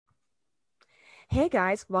Hey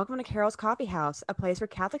guys, welcome to Carol's Coffee House, a place where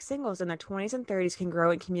Catholic singles in their 20s and 30s can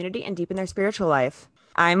grow in community and deepen their spiritual life.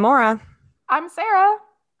 I'm Maura. I'm Sarah.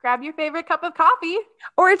 Grab your favorite cup of coffee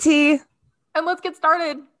Or tea. and let's get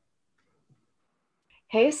started.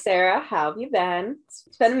 Hey Sarah, how have you been?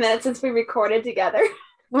 It's been a minute since we recorded together.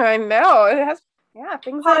 I know it has. Yeah,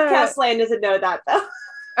 things Podcast land doesn't know that though.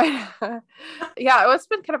 Yeah, it's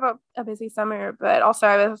been kind of a busy summer, but also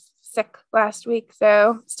I was sick last week,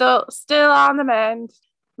 so still on the mend.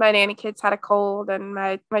 My nanny kids had a cold, and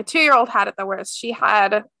my 2-year-old had it the worst. She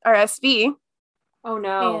had RSV, Oh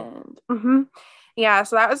no. and yeah,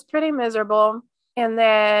 so that was pretty miserable. And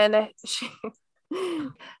then she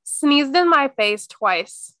sneezed in my face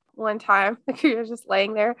twice one time. Like we were just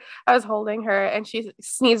laying there. I was holding her and she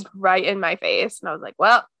sneezed right in my face. And I was like,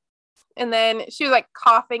 well, and then she was like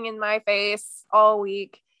coughing in my face all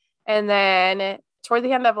week. And then toward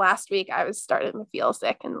the end of last week, I was starting to feel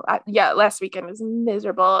sick. And yeah, last weekend was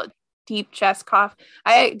miserable, deep chest cough.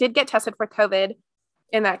 I did get tested for COVID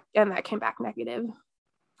and that came back negative.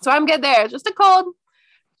 So I'm good there. Just a cold,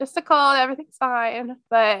 everything's fine.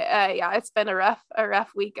 But yeah, it's been a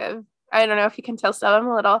rough week of, I don't know if you can tell still, I'm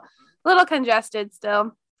a little congested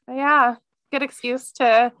still. But yeah, good excuse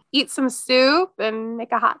to eat some soup and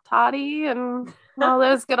make a hot toddy and all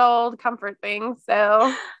those good old comfort things.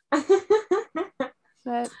 So,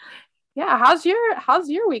 but yeah, how's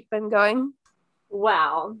your week been going?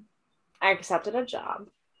 Wow. I accepted a job.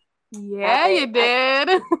 Yeah, you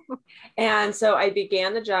did. And so I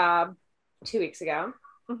began the job 2 weeks ago.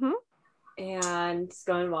 Mm-hmm. And it's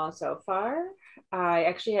going well so far. I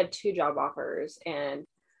actually had two job offers, and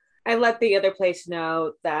I let the other place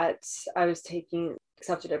know that I was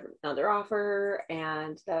accepted another offer,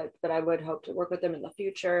 and that I would hope to work with them in the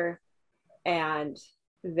future. And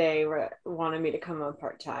they wanted me to come on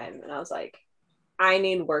part time, and I was like, I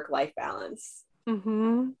need work life balance.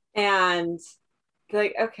 Mm-hmm. And they're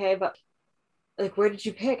like, okay, but like, where did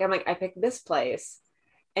you pick? I'm like, I picked this place.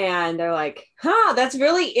 And they're like, huh, that's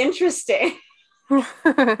really interesting.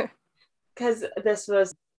 Because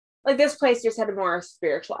this place just had a more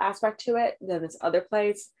spiritual aspect to it than this other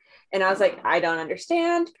place. And I was like, I don't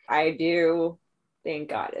understand. I do think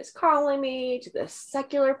God is calling me to this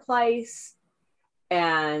secular place.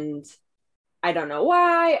 And I don't know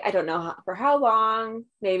why. I don't know for how long.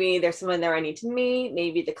 Maybe there's someone there I need to meet.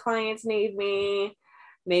 Maybe the clients need me.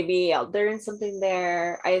 Maybe I'll learn something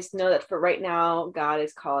there. I just know that for right now, God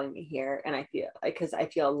is calling me here. And I feel because I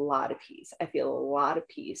feel a lot of peace. I feel a lot of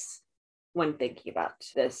peace when thinking about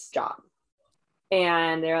this job.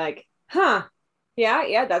 And they're like, huh,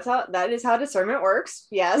 yeah, that is how discernment works.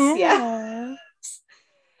 Yes, yeah. Yeah.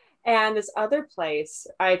 And this other place,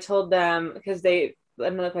 I told them because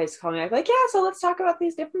another place called me like, yeah, so let's talk about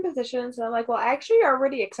these different positions. And I'm like, well, I actually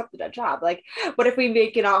already accepted a job. Like, what if we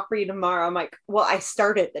make an offer you tomorrow? I'm like, well, I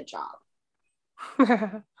started the job.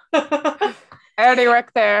 I already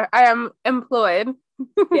work there. I am employed.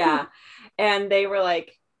 Yeah. And they were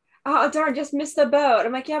like, oh, darn, just missed the boat.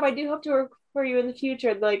 I'm like, yeah, but I do hope to work for you in the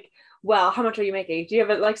future. Like, well, how much are you making? Do you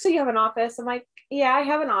have so you have an office? I'm like, yeah, I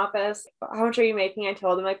have an office. How much are you making? I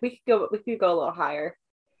told them like we could go a little higher.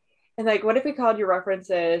 And like, what if we called your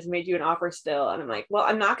references, made you an offer still? And I'm like, well,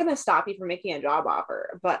 I'm not gonna stop you from making a job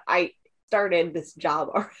offer, but I started this job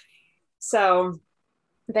already. So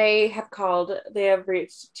they have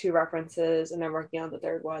reached two references and they're working on the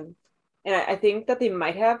third one. And I think that they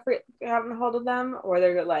might have gotten a hold of them, or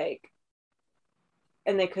they're like,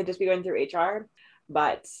 and they could just be going through HR.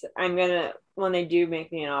 But when they do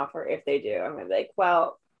make me an offer, if they do, I'm gonna be like,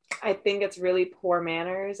 well, I think it's really poor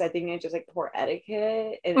manners. I think it's just like poor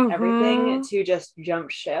etiquette and everything to just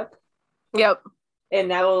jump ship. Yep.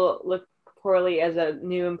 And that will look poorly as a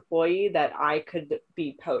new employee that I could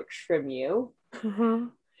be poached from you. Mm-hmm.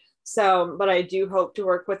 So, but I do hope to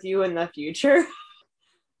work with you in the future.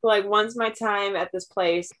 Like once my time at this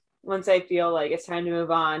place, once I feel like it's time to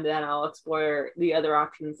move on, then I'll explore the other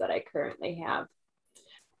options that I currently have.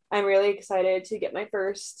 I'm really excited to get my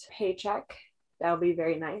first paycheck. That'll be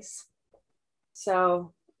very nice.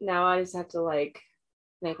 So now I just have to like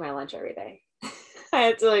make my lunch every day. I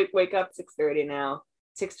have to like wake up 6:30 now,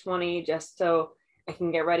 6:20, just so I can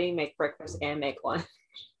get ready, make breakfast, and make lunch.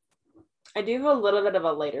 I do have a little bit of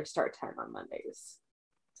a later start time on Mondays.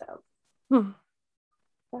 So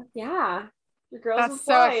yeah, the girl's That's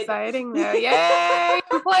so employed. exciting though. Yay,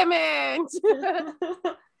 employment.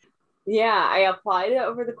 Yeah, I applied it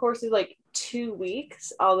over the course of like 2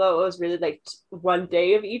 weeks, although it was really like one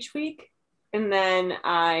day of each week. And then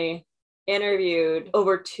I interviewed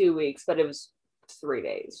over 2 weeks, but it was 3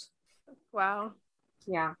 days. Wow.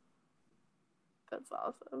 Yeah. That's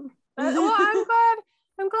awesome. Well, I'm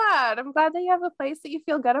glad. I'm glad that you have a place that you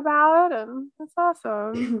feel good about, and that's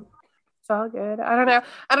awesome. It's all good. I don't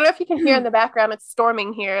know if you can hear in the background. It's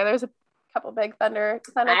storming here. There's a couple big thunder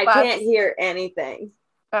I claps. can't hear anything.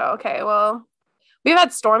 Oh, okay. Well, we've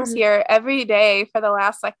had storms here every day for the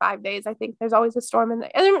last like 5 days. I think there's always a storm in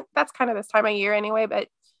there. And that's kind of this time of year anyway. But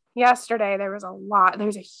yesterday there was a lot.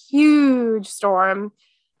 There's a huge storm.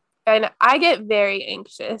 And I get very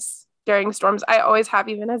anxious during storms. I always have,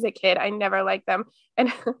 even as a kid. I never liked them.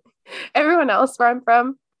 And everyone else where I'm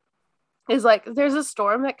from is like, there's a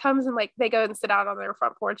storm that comes and like they go and sit out on their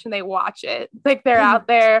front porch and they watch it. Like they're out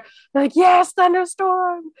there, they're like, yes,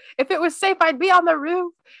 thunderstorm. If it was safe, I'd be on the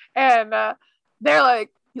roof. And they're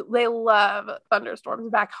like, they love thunderstorms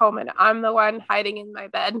back home. And I'm the one hiding in my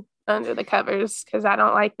bed under the covers because I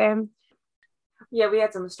don't like them. Yeah, we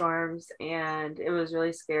had some storms and it was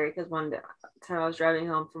really scary because one time I was driving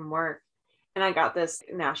home from work and I got this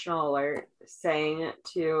national alert saying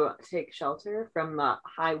to take shelter from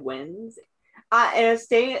high winds and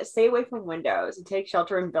stay away from windows and take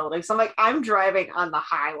shelter in buildings. So I'm like, I'm driving on the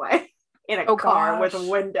highway in a car with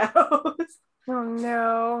windows. Oh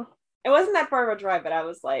no. It wasn't that far of a drive, but I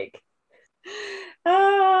was like, So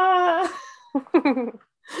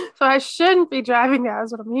I shouldn't be driving now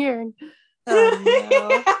is what I'm hearing. Oh,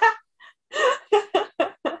 no.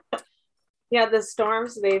 Yeah, the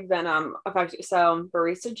storms, they've been affected. So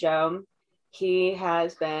Barista Joe, he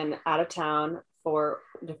has been out of town for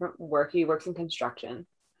different work. He works in construction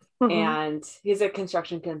and he's a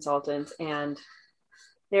construction consultant, and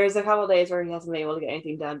there's a couple of days where he hasn't been able to get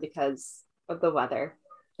anything done because of the weather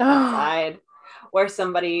outside, where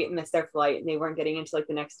somebody missed their flight and they weren't getting into like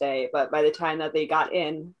the next day, but by the time that they got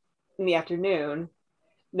in the afternoon,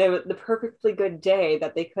 the perfectly good day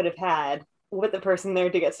that they could have had with the person there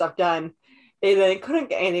to get stuff done, they couldn't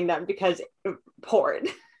get anything done because it poured.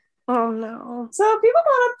 Oh no. So people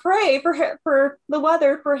want to pray for the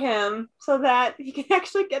weather for him so that he can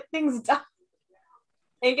actually get things done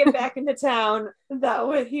and get back into town.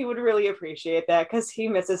 He would really appreciate that because he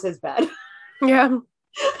misses his bed. Yeah.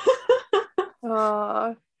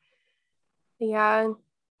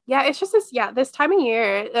 Yeah, it's just this time of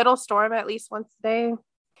year it'll storm at least once a day.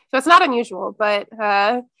 So it's not unusual, but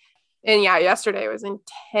and yeah, yesterday was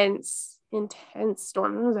intense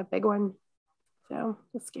storm. It was a big one. So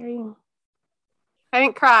it's scary. I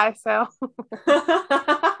didn't cry, so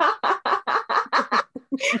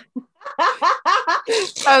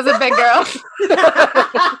I was a big girl.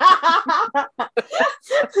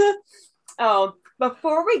 Oh,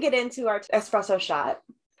 before we get into our espresso shot,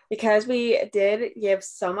 because we did give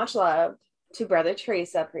so much love to Brother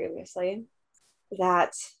Teresa previously,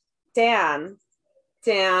 that Dan,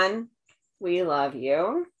 we love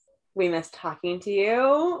you. We miss talking to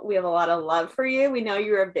you. We have a lot of love for you. We know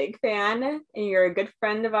you're a big fan and you're a good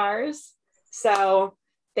friend of ours. So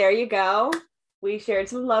there you go. We shared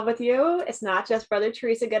some love with you. It's not just Brother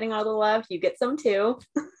Teresa getting all the love. You get some too.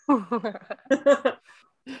 And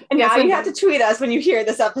now you have to tweet us when you hear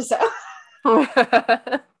this episode.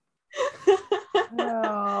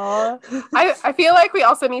 I feel like we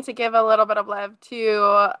also need to give a little bit of love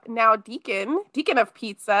to now Deacon of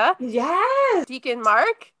Pizza. Yes. Deacon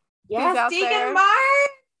Mark. Yes, Deacon Mark.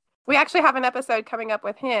 We actually have an episode coming up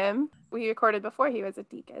with him. We recorded before he was a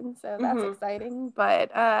deacon, so that's exciting.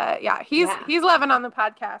 But he's loving on the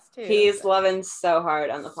podcast too. He's loving so hard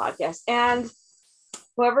on the podcast. And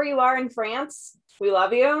whoever you are in France, we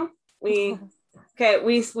love you. We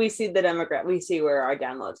see the demographic. We see where our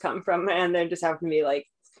downloads come from, and there just happened to be like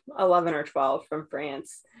 11 or 12 from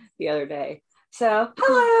France the other day. So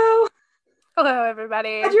hello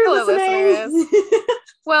everybody. Hello listeners.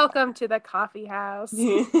 Welcome to the coffee house.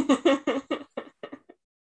 Well,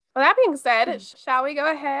 that being said, shall we go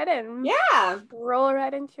ahead and roll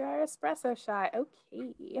right into our espresso shot?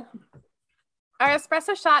 Okay. Our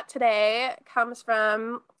espresso shot today comes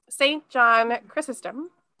from St. John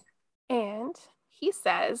Chrysostom, and he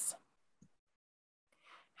says,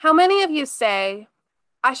 "How many of you say,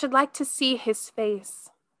 'I should like to see his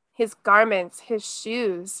face, his garments, his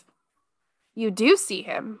shoes'? You do see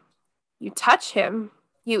him. You touch him.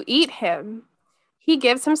 You eat him. He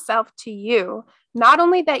gives himself to you, not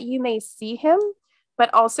only that you may see him,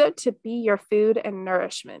 but also to be your food and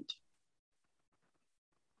nourishment."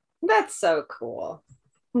 That's so cool.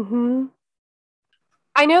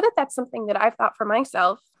 I know that that's something that I've thought for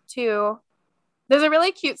myself too. There's a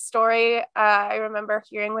really cute story I remember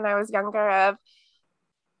hearing when I was younger of,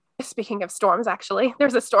 speaking of storms, actually, there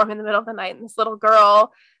was a storm in the middle of the night and this little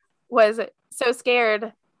girl was so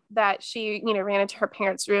scared that she, ran into her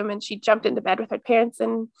parents' room and she jumped into bed with her parents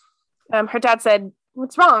and her dad said,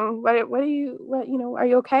 "What's wrong? Are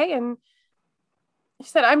you okay?" And she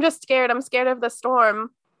said, "I'm just scared. I'm scared of the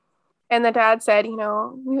storm." And the dad said,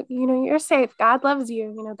 "You're safe. God loves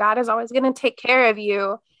you. God is always going to take care of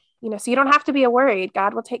you. So you don't have to be worried.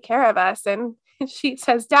 God will take care of us." And she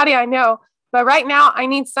says, "Daddy, I know, but right now I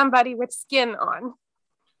need somebody with skin on."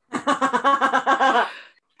 She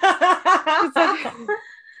said,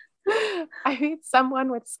 "I need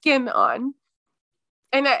someone with skin on."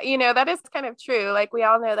 And that is kind of true. Like, we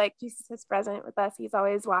all know, like, Jesus is present with us. He's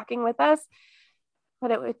always walking with us.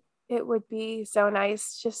 But it would be so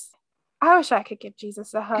nice. Just, I wish I could give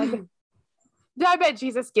Jesus a hug. I bet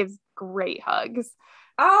Jesus gives great hugs.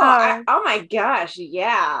 Oh my gosh,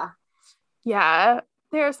 yeah. Yeah.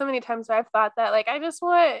 There are so many times where I've thought that, like, I just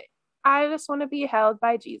want to be held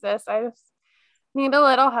by Jesus. I just need a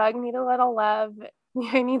little hug, need a little love.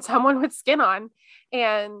 I need someone with skin on.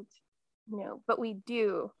 And but we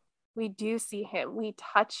do see him. We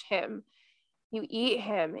touch him. You eat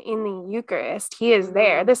him in the Eucharist. He is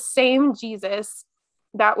there. The same Jesus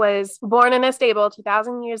that was born in a stable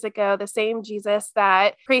 2,000 years ago, the same Jesus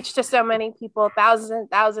that preached to so many people, thousands and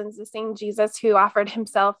thousands, the same Jesus who offered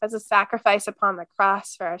himself as a sacrifice upon the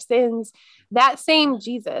cross for our sins. That same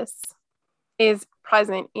Jesus is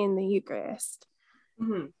present in the Eucharist.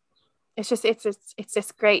 Mm-hmm. It's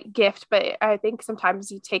this great gift, but I think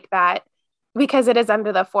sometimes you take that because it is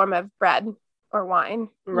under the form of bread or wine,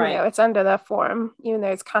 right? It's under the form, even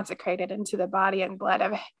though it's consecrated into the body and blood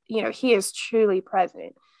of, he is truly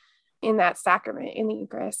present in that sacrament, in the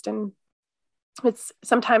Eucharist. And it's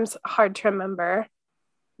sometimes hard to remember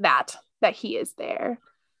that he is there.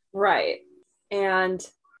 Right. And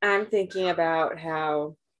I'm thinking about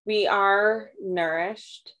how we are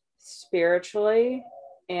nourished spiritually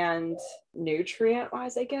and nutrient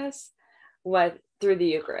wise, I guess, through the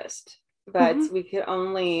Eucharist. But we could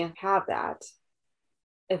only have that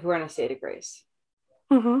if we're in a state of grace.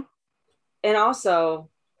 Mm-hmm. And also,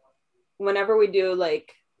 whenever we do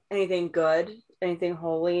like anything good, anything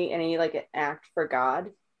holy, any like an act for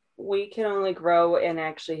God, we can only grow and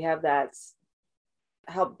actually have that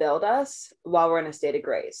help build us while we're in a state of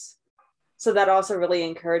grace. So that also really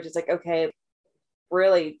encourages, like, okay,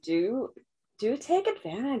 really do take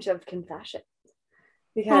advantage of confession,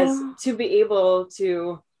 because to be able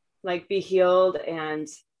to like be healed and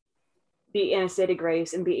be in a state of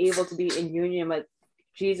grace and be able to be in union with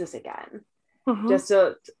Jesus again, just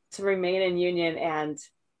to remain in union and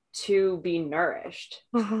to be nourished,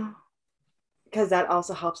 because that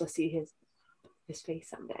also helps us see his face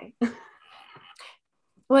someday.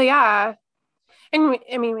 Well, yeah. And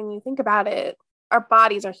I mean, when you think about it, our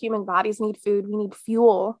human bodies need food. We need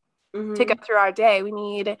fuel to go through our day. We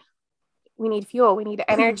need fuel. We need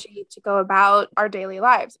energy to go about our daily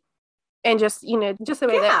lives. And just the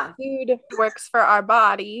way that food works for our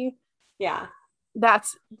body. Yeah.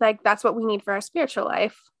 That's what we need for our spiritual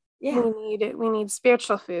life. Yeah. We need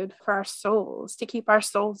spiritual food for our souls, to keep our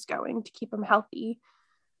souls going, to keep them healthy.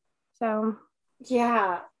 So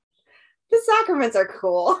yeah, the sacraments are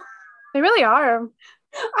cool. They really are.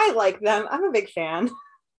 I like them. I'm a big fan.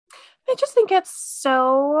 I just think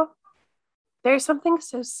there's something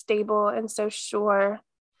so stable and so sure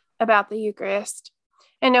about the Eucharist.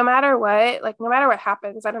 And no matter what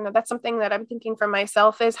happens, I don't know, that's something that I'm thinking for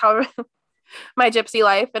myself, is how my gypsy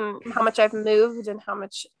life and how much I've moved and how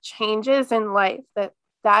much changes in life,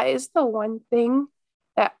 that is the one thing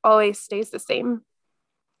that always stays the same.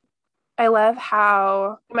 I love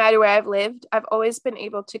how no matter where I've lived, I've always been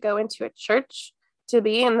able to go into a church, to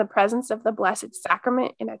be in the presence of the Blessed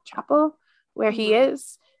Sacrament in a chapel where he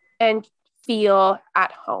is, and feel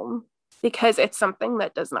at home, because it's something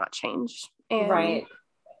that does not change. And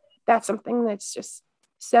that's something that's just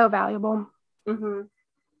so valuable.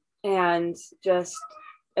 And just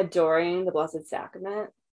adoring the Blessed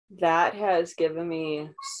Sacrament, that has given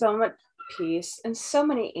me so much peace and so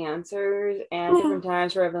many answers, and different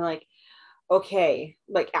times where I've been like, okay,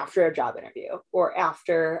 like after a job interview, or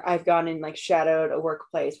after I've gone and like shadowed a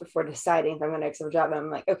workplace before deciding if I'm going to accept a job,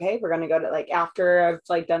 I'm like, okay, we're going to go to, like, after I've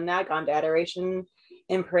like done that, gone to adoration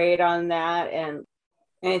and prayed on that and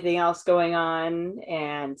anything else going on,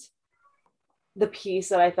 and the peace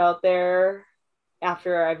that I felt there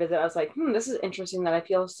after I visit, I was like, this is interesting that I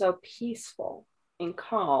feel so peaceful and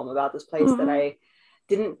calm about this place that I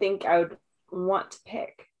didn't think I would want to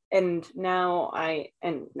pick. And now I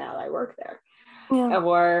work there.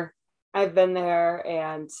 Or I've been there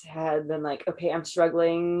and had been like, okay, I'm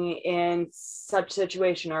struggling in such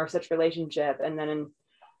situation or such relationship. And then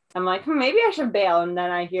I'm like, maybe I should bail. And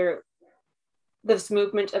then I hear this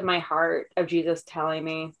movement of my heart of Jesus telling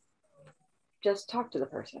me, just talk to the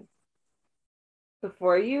person.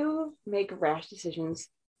 before you make rash decisions,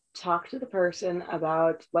 talk to the person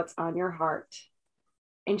about what's on your heart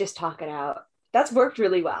and just talk it out. That's worked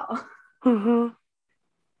really well. Mm-hmm.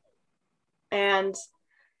 And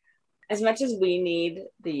as much as we need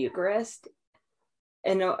the Eucharist,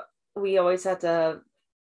 and we always have to,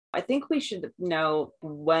 I think we should know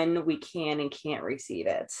when we can and can't receive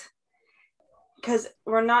it. Because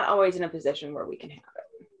we're not always in a position where we can have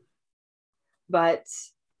it. But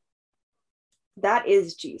that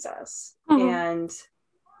is Jesus. Mm-hmm. And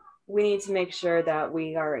we need to make sure that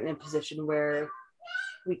we are in a position where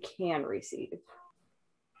we can receive.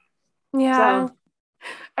 Yeah. So,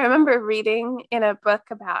 I remember reading in a book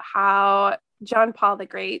about how John Paul the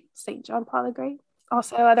Great, St. John Paul the Great,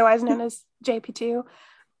 also otherwise known as JP2,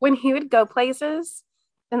 when he would go places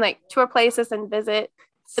and like tour places and visit,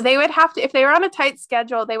 they would have to, if they were on a tight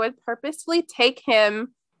schedule, they would purposefully take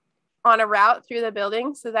him on a route through the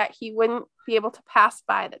building so that he wouldn't be able to pass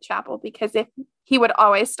by the chapel, because if he would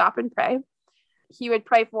always stop and pray, he would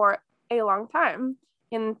pray for a long time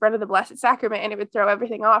in front of the Blessed Sacrament, and it would throw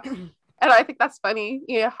everything off. And I think that's funny,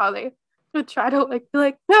 you know, how they would try to like be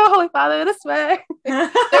like, no, Holy Father, this way. There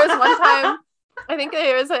was one time, I think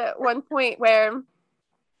there was at one point where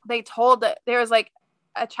they told that there was like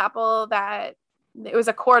a chapel that it was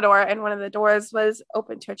a corridor and one of the doors was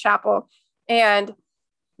open to a chapel, and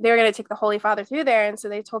they were going to take the Holy Father through there. And so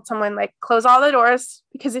they told someone like, close all the doors,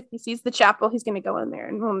 because if he sees the chapel, he's going to go in there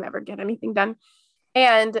and we'll never get anything done.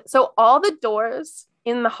 And so all the doors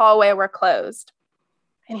in the hallway were closed.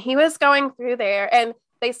 And he was going through there, and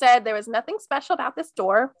they said there was nothing special about this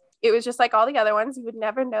door. It was just like all the other ones. You would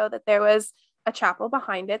never know that there was a chapel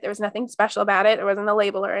behind it. There was nothing special about it. There wasn't a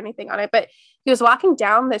label or anything on it. But he was walking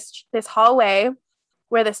down this hallway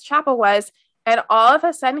where this chapel was, and all of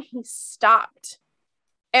a sudden he stopped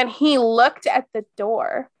and he looked at the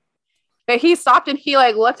door. But he stopped and he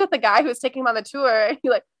like looked at the guy who was taking him on the tour, and he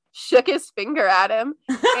like shook his finger at him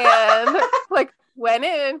and like went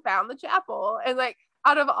in and found the chapel. And like,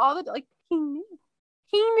 out of all the, like, he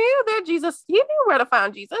knew that Jesus, he knew where to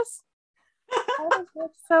find Jesus. That was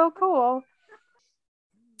so cool.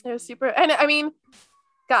 It was super. And I mean,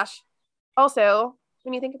 gosh, also,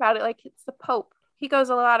 when you think about it, like, it's the Pope. He goes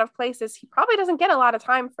a lot of places. He probably doesn't get a lot of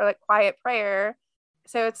time for like quiet prayer.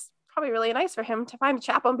 So it's probably really nice for him to find a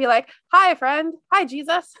chapel and be like, hi, friend. Hi,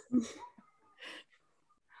 Jesus.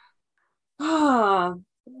 so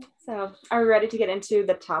are we ready to get into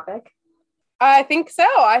the topic? I think so.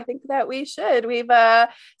 I think that we should. We've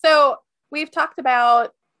talked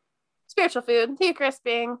about spiritual food, the Eucharist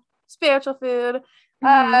being spiritual food.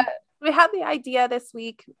 Mm-hmm. We had the idea this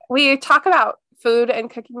week. We talk about food and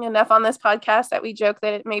cooking enough on this podcast that we joke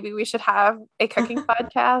that maybe we should have a cooking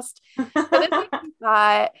podcast. But this week we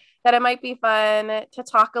thought that it might be fun to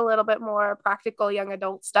talk a little bit more practical young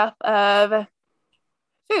adult stuff of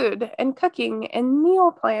food and cooking and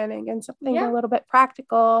meal planning and something a little bit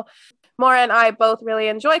practical. Maura and I both really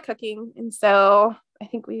enjoy cooking, and so I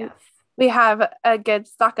think we have a good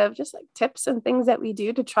stock of just like tips and things that we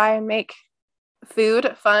do to try and make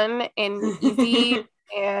food fun and easy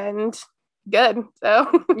and good.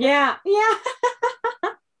 So yeah.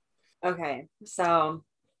 Okay, so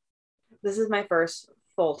this is my first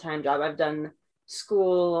full-time job. I've done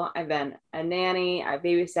school, I've been a nanny, I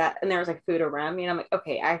babysat, and there was like food around me, and I'm like,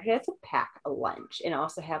 okay, I have to pack a lunch and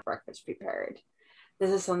also have breakfast prepared. This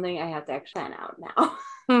is something I have to actually plan out now.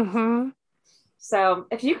 Mm-hmm. So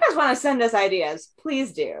if you guys want to send us ideas,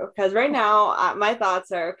 please do. Because right now, my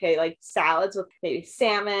thoughts are, okay, like salads with maybe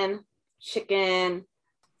salmon, chicken,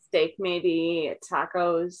 steak maybe,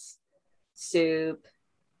 tacos, soup.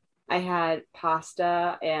 I had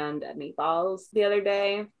pasta and meatballs the other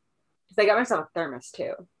day. Because I got myself a thermos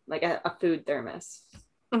too, like a food thermos.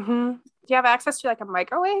 Mm-hmm. Do you have access to like a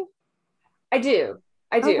microwave? I do.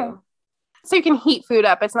 Okay. So you can heat food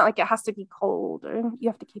up. It's not like it has to be cold or you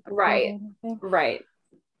have to keep it right. Cold. Right.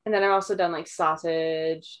 And then I've also done like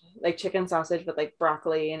sausage, like chicken sausage with like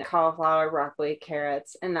broccoli and cauliflower, broccoli,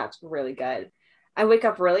 carrots, and that's really good. I wake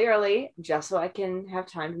up really early just so I can have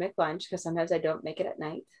time to make lunch, because sometimes I don't make it at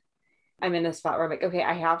night. I'm in a spot where I'm like, okay,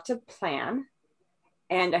 I have to plan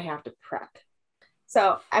and I have to prep.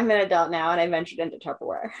 So I'm an adult now, and I ventured into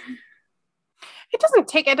Tupperware. It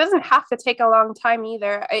doesn't have to take a long time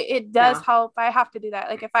either. It does help. I have to do that.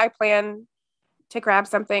 Like if I plan to grab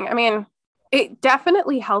something, I mean, it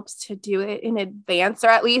definitely helps to do it in advance, or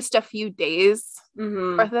at least a few days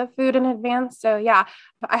worth of food in advance. So yeah,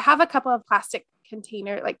 I have a couple of plastic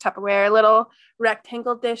container, like Tupperware, little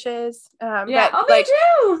rectangle dishes. Me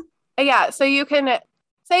too. Yeah, so you can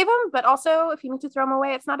save them, but also if you need to throw them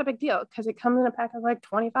away, it's not a big deal because it comes in a pack of like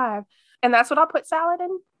 25. And that's what I'll put salad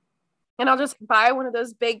in. And I'll just buy one of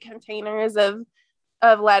those big containers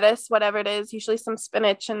of lettuce, whatever it is, usually some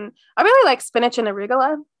spinach. And I really like spinach and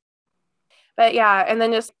arugula. But yeah, and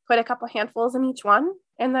then just put a couple handfuls in each one,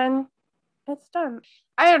 and then it's done.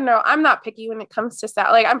 I don't know. I'm not picky when it comes to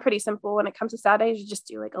salad. Like, I'm pretty simple when it comes to salad. I usually just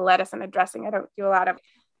do like a lettuce and a dressing. I don't do a lot of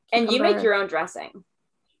And you cucumber. make your own dressing.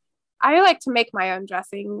 I like to make my own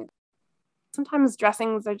dressing. Sometimes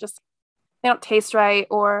dressings are just, they don't taste right,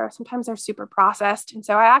 or sometimes they're super processed. And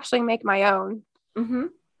so I actually make my own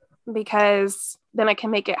because then I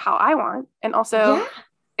can make it how I want. And also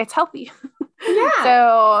it's healthy. Yeah.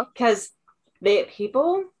 So, because the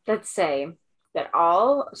people that say that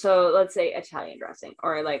so let's say Italian dressing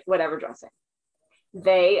or like whatever dressing,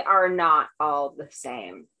 they are not all the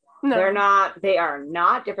same. no. They are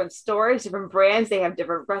not different stores, different brands. They have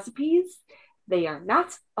different recipes. They are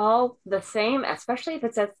not all the same, especially if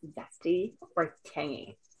it says zesty or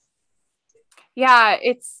tangy. Yeah,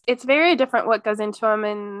 it's very different what goes into them.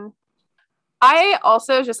 And I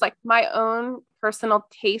also just like my own personal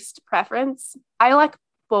taste preference. I like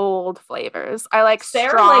bold flavors. I like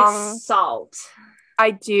Sarah strong. likes salt.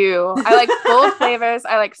 I do. I like bold flavors.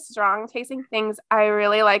 I like strong tasting things. I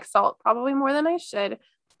really like salt, probably more than I should,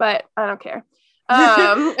 but I don't care.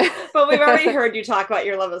 But we've already heard you talk about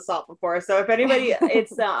your love of salt before. So if anybody,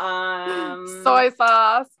 it's soy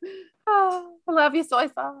sauce. Oh, I love you, soy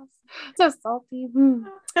sauce. So salty.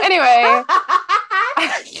 Anyway.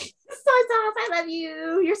 Soy sauce, I love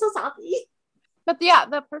you. You're so salty. But yeah,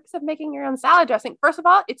 the perks of making your own salad dressing. First of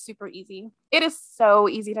all, it's super easy. It is so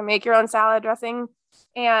easy to make your own salad dressing.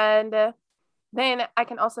 And then I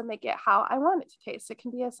can also make it how I want it to taste. It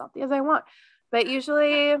can be as salty as I want. But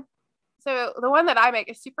usually, so the one that I make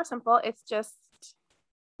is super simple. It's just,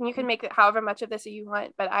 you can make it however much of this you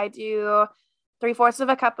want. But I do 3/4 of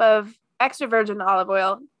a cup of extra virgin olive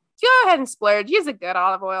oil. Go ahead and splurge. Use a good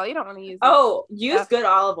olive oil. You don't want to use use good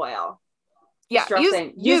olive oil. Yeah,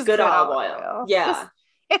 use good olive oil. Yeah,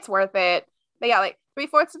 it's worth it. But yeah, like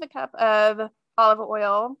 3/4 of a cup of olive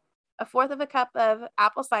oil, 1/4 of a cup of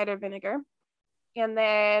apple cider vinegar, and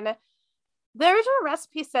then the original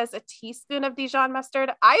recipe says a teaspoon of Dijon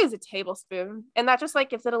mustard. I use a tablespoon, and that just like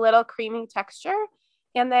gives it a little creamy texture.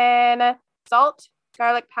 And then salt,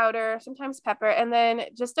 garlic powder, sometimes pepper, and then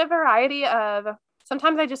just a variety of.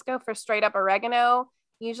 Sometimes I just go for straight up oregano.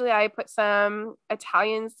 Usually I put some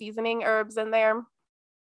Italian seasoning herbs in there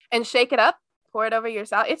and shake it up, pour it over your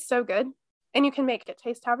salad. It's so good. And you can make it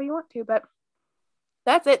taste however you want to, but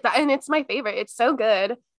that's it. And it's my favorite. It's so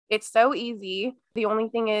good. It's so easy. The only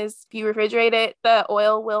thing is if you refrigerate it, the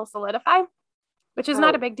oil will solidify, which is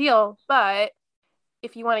not a big deal. But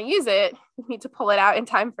if you want to use it, you need to pull it out in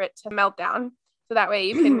time for it to melt down. So that way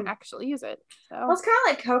you can actually use it. So well, it's kind of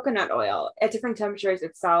like coconut oil. At different temperatures,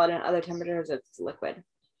 it's solid, and other temperatures, it's liquid.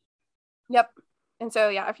 Yep. And so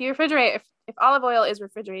yeah, if you refrigerate, if olive oil is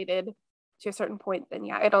refrigerated to a certain point, then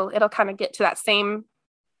yeah, it'll kind of get to that same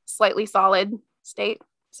slightly solid state.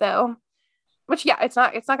 So, which yeah, it's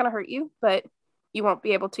not going to hurt you, but you won't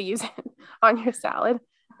be able to use it on your salad.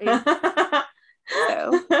 So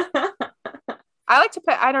I like to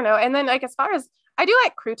put, I don't know, and then like as far as I do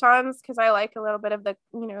like croutons because I like a little bit of the,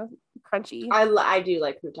 crunchy. I do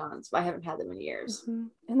like croutons, but I haven't had them in years. Mm-hmm.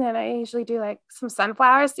 And then I usually do like some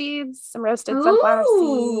sunflower seeds, some roasted sunflower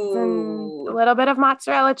seeds, and a little bit of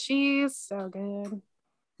mozzarella cheese. So good.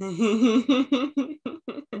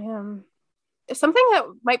 Yeah. Something that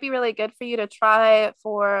might be really good for you to try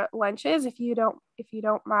for lunches if you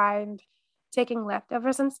don't mind taking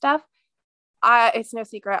leftovers and stuff. It's no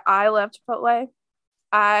secret. I love Chipotle.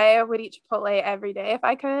 I would eat Chipotle every day if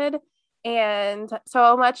I could. And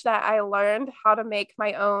so much that I learned how to make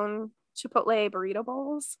my own Chipotle burrito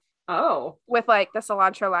bowls. Oh. With like the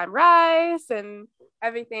cilantro lime rice and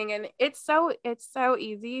everything. And it's so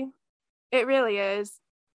easy. It really is.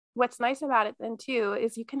 What's nice about it then too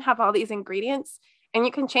is you can have all these ingredients and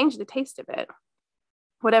you can change the taste of it,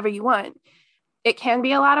 whatever you want. It can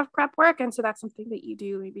be a lot of prep work. And so that's something that you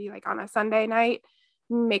do maybe like on a Sunday night.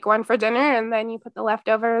 Make one for dinner and then you put the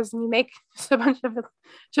leftovers and you make just a bunch of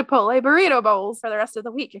Chipotle burrito bowls for the rest of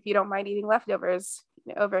the week if you don't mind eating leftovers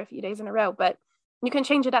over a few days in a row. But you can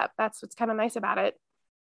change it up. That's what's kind of nice about it.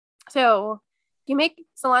 So you make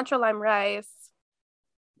cilantro lime rice.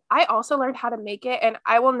 I also learned how to make it, and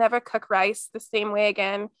I will never cook rice the same way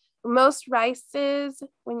again. Most rices,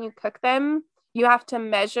 when you cook them, you have to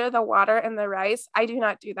measure the water in the rice. I do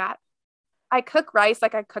not do that. I cook rice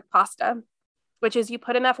like I cook pasta, which is you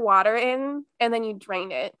put enough water in and then you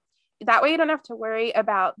drain it. That way you don't have to worry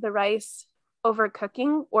about the rice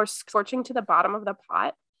overcooking or scorching to the bottom of the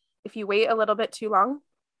pot if you wait a little bit too long.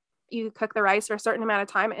 you cook the rice for a certain amount of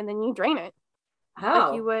time and then you drain it.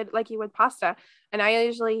 Oh. Like you would pasta. And I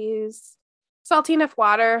usually use salty enough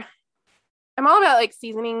water. I'm all about like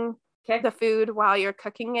seasoning the food while you're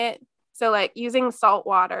cooking it. So like using salt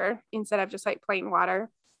water instead of just like plain water.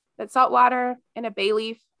 But salt water and a bay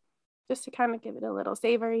leaf just to kind of give it a little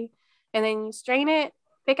savory. And then you strain it,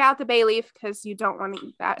 pick out the bay leaf because you don't want to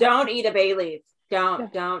eat that. Don't eat a bay leaf.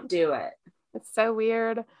 Don't do it. It's so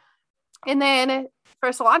weird. And then for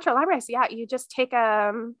cilantro lime rice, yeah, you just take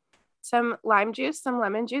some lime juice, some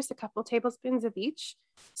lemon juice, a couple tablespoons of each,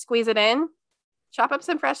 squeeze it in, chop up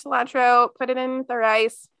some fresh cilantro, put it in the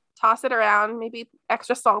rice, toss it around, maybe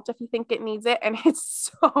extra salt if you think it needs it. And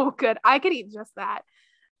it's so good. I could eat just that.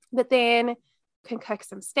 But then you can cook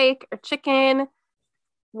some steak or chicken,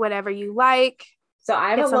 whatever you like. So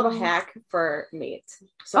I have a little hack for meat.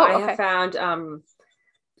 So I have found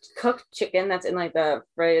cooked chicken that's in like the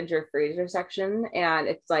fridge or freezer section, and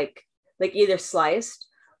it's like either sliced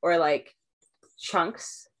or like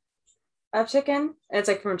chunks of chicken, and it's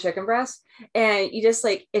like from chicken breast, and you just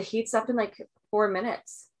like it heats up in like 4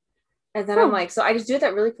 minutes, and then I'm like, so I just do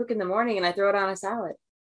that really quick in the morning, and I throw it on a salad,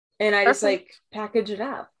 and I just like package it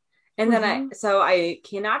up, and then I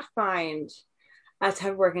cannot find a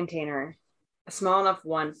Tupperware container, a small enough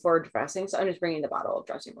one for dressing, so I'm just bringing the bottle of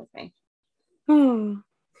dressing with me.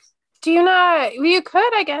 Do you not? Well, you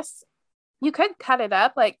could, I guess. You could cut it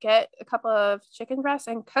up, like get a couple of chicken breasts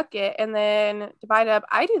and cook it and then divide it up.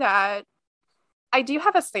 I do that. I do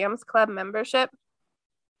have a Sam's Club membership,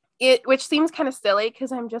 which seems kind of silly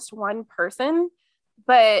because I'm just one person,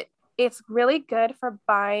 but it's really good for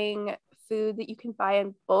buying food that you can buy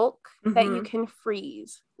in bulk that you can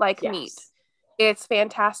freeze, like meat. It's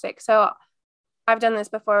fantastic. So I've done this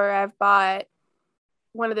before. I've bought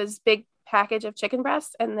one of those big package of chicken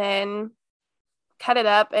breasts and then cut it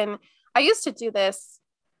up, and I used to do this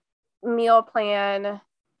meal plan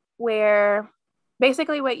where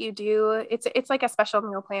basically what you do, it's like a special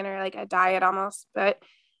meal plan or like a diet almost, but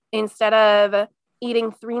instead of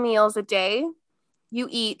eating 3 meals a day, you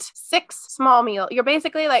eat 6 small meals. You're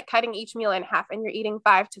basically like cutting each meal in half and you're eating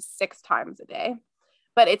 5 to 6 times a day,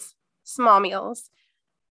 but it's small meals,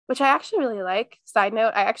 which I actually really like. Side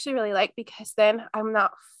note, I actually really like because then I'm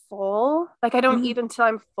not full. Like I don't eat until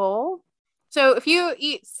I'm full. So if you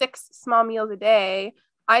eat 6 small meals a day,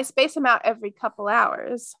 I space them out every couple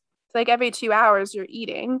hours. It's like every 2 hours you're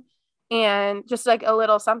eating and just like a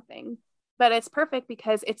little something. But it's perfect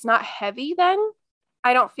because it's not heavy then.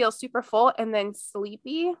 I don't feel super full and then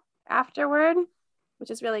sleepy afterward,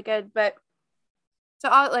 which is really good. But so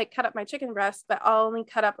I'll like cut up my chicken breast, but I'll only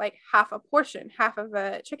cut up like half a portion, half of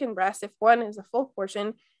a chicken breast. If one is a full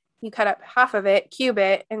portion, you cut up half of it, cube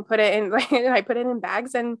it, and put it in, like, I put it in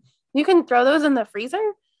bags, and you can throw those in the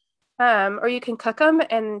freezer, or you can cook them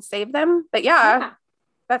and save them. But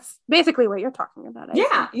that's basically what you're talking about.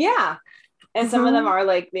 I think. And some of them are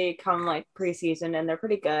like, they come like pre-seasoned and they're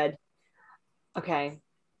pretty good. Okay.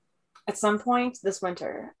 At some point this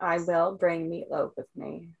winter, I will bring meatloaf with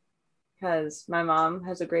me because my mom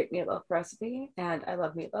has a great meatloaf recipe and I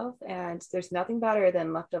love meatloaf, and there's nothing better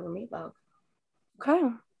than leftover meatloaf. Okay.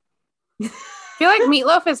 I feel like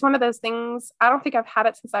meatloaf is one of those things. I don't think I've had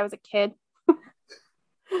it since I was a kid.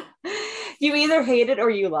 You either hate it or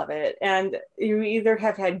you love it, and you either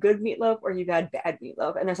have had good meatloaf or you've had bad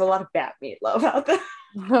meatloaf, and there's a lot of bad meatloaf out there.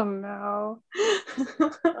 Oh no.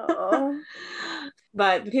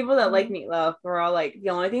 But the people that like meatloaf are all like, the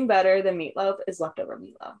only thing better than meatloaf is leftover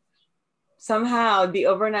meatloaf. Somehow the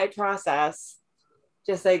overnight process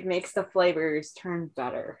just like makes the flavors turn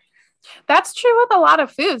better. That's true with a lot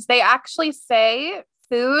of foods. They actually say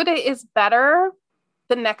food is better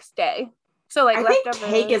the next day. So like I think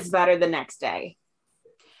cake is better the next day.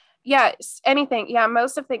 Yes, anything. Yeah,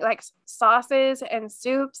 most of things like sauces and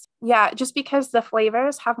soups. Yeah, just because the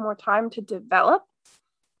flavors have more time to develop.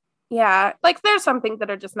 Yeah, like there's some things that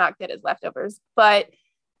are just not good as leftovers, but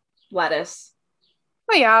lettuce.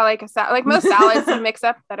 Well, yeah, like most salads you mix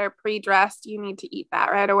up that are pre-dressed, you need to eat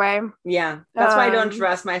that right away. Yeah, that's why I don't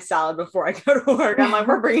dress my salad before I go to work. I'm like,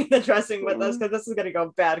 we're bringing the dressing with us because this is gonna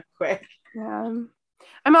go bad quick. Yeah,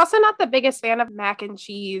 I'm also not the biggest fan of mac and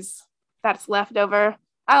cheese that's left over.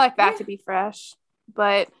 I like that to be fresh,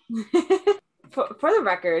 but for the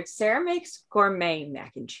record, Sarah makes gourmet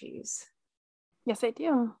mac and cheese. Yes, I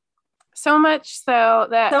do. So much so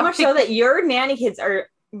that your nanny kids are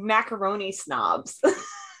macaroni snobs.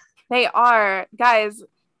 They are. Guys,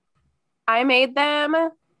 I made them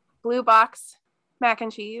blue box mac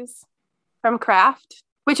and cheese from Kraft,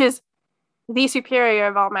 which is the superior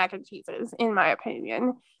of all mac and cheeses, in my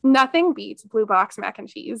opinion. Nothing beats Blue Box mac and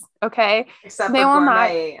cheese. Okay. Except for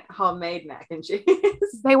gourmet homemade mac and cheese.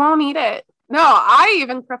 They won't eat it. No, I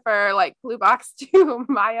even prefer like Blue Box to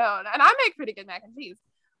my own. And I make pretty good mac and cheese,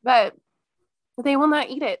 but they will not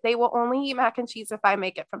eat it. They will only eat mac and cheese if I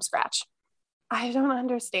make it from scratch. I don't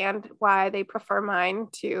understand why they prefer mine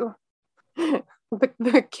to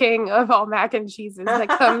the king of all mac and cheeses that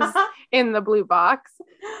comes in the Blue Box.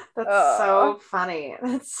 That's so funny.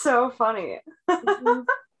 That's so funny.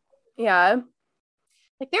 Yeah.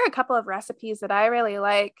 Like there are a couple of recipes that I really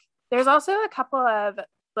like. There's also a couple of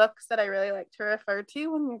books that I really like to refer to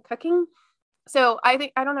when you're cooking. So I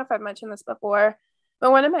don't know if I've mentioned this before,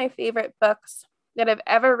 but one of my favorite books that I've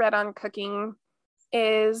ever read on cooking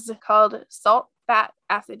is called Salt, Fat,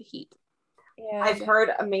 Acid, Heat. And I've heard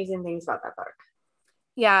amazing things about that book.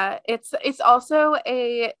 Yeah, it's also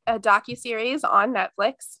a docuseries on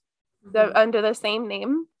Netflix under the same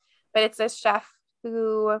name, but it's this chef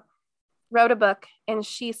who wrote a book, and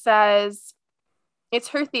she says it's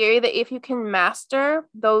her theory that if you can master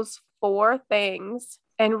those 4 things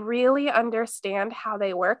and really understand how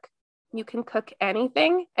they work, you can cook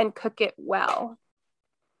anything and cook it well.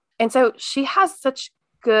 And so she has such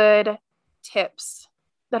good tips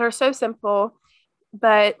that are so simple,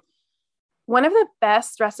 but one of the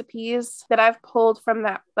best recipes that I've pulled from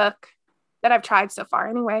that book that I've tried so far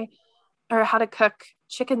anyway, are how to cook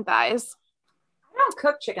chicken thighs. I don't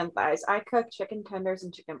cook chicken thighs. I cook chicken tenders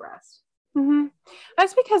and chicken breast. Mm-hmm.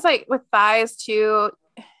 That's because like with thighs too,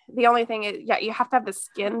 the only thing is, you have to have the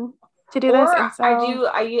skin to do this. And so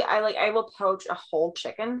I will poach a whole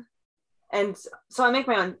chicken. And so I make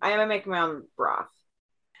my own broth.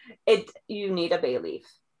 You need a bay leaf.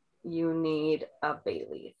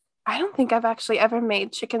 I don't think I've actually ever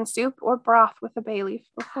made chicken soup or broth with a bay leaf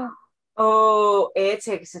before. Oh, it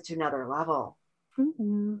takes it to another level.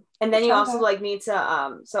 Mm-hmm. And then you also like need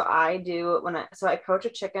to so I poach a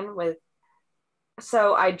chicken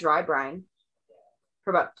I dry brine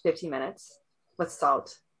for about 15 minutes with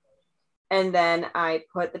salt. And then I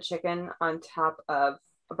put the chicken on top of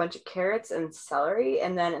a bunch of carrots and celery,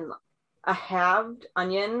 and then a halved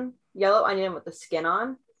onion, yellow onion with the skin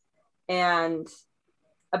on, and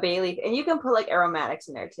a bay leaf. And you can put like aromatics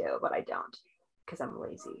in there too, but I don't, because I'm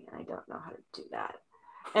lazy and I don't know how to do that.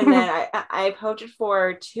 And then I poach it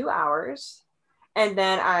for 2 hours, and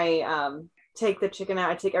then I take the chicken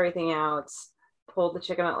out. I take everything out, pull the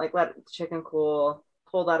chicken out, like let the chicken cool,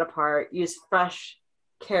 pull that apart, use fresh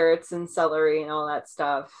carrots and celery and all that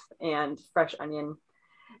stuff, and fresh onion,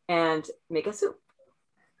 and make a soup.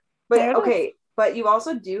 But you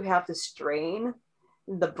also do have to strain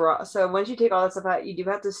the broth. So once you take all that stuff out, you do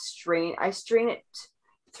have to strain. I strain it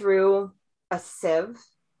through a sieve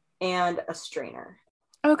and a strainer.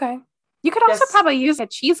 Okay. You could also probably use a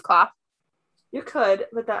cheesecloth. You could,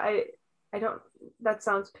 but I don't, that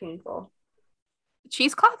sounds painful.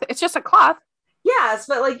 Cheesecloth? It's just a cloth. Yes,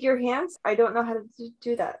 but like your hands, I don't know how to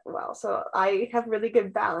do that well. So I have really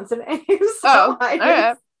good balance in eggs. So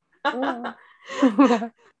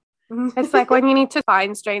it's like when you need to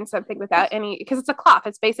fine strain something without any, because it's a cloth.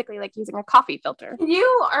 It's basically like using a coffee filter.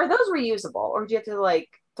 Are those reusable, or do you have to like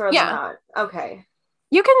throw them out? Okay.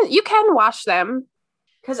 You can wash them.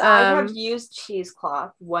 Because I have used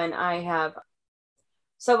cheesecloth when I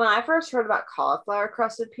first heard about cauliflower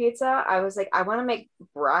crusted pizza, I was like, I want to make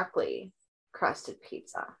broccoli crusted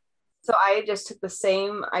pizza. So I just took the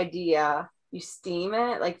same idea. You steam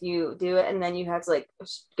it, like you do it, and then you have to like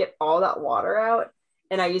get all that water out.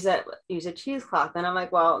 And I use a cheesecloth. And I'm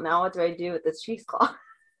like, well, now what do I do with this cheesecloth?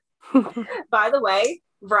 By the way,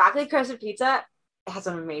 broccoli crusted pizza has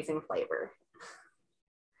an amazing flavor.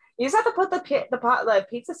 You just have to put the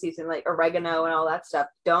pizza seasoning, like oregano and all that stuff.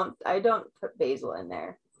 I don't put basil in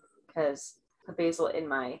there, because I put basil in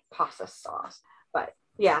my pasta sauce. But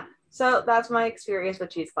yeah, so that's my experience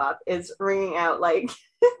with cheesecloth, is wringing out like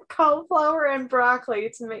cauliflower and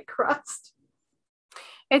broccoli to make crust.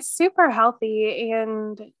 It's super healthy,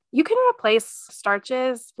 and you can replace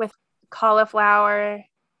starches with cauliflower.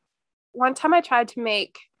 One time I tried to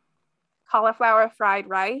make cauliflower fried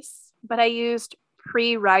rice, but I used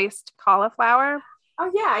pre-riced cauliflower.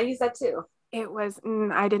 Oh yeah, I use that too. It was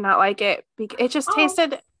I did not like it. It just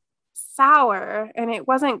tasted sour, and it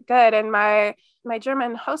wasn't good. And my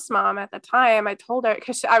German host mom at the time, I told her,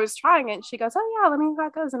 because I was trying it, and she goes, oh yeah, let me know how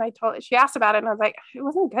it goes. And she asked about it, and I was like, it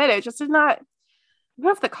wasn't good. It just did not, I don't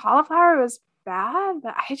know if the cauliflower was bad,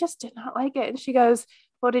 but I just did not like it. And she goes,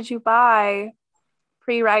 well, did you buy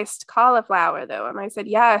pre-riced cauliflower though? And I said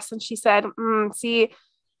yes. And she said, see,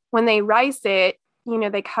 when they rice it,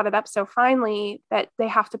 they cut it up so finely that they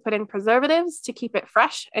have to put in preservatives to keep it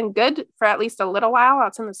fresh and good for at least a little while while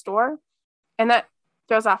it's in the store. And that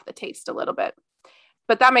throws off the taste a little bit.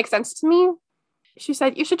 But that makes sense to me. She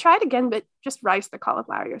said, you should try it again, but just rice the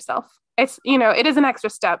cauliflower yourself. It's, it is an extra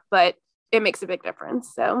step, but it makes a big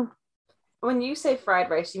difference. So when you say fried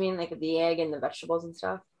rice, you mean like the egg and the vegetables and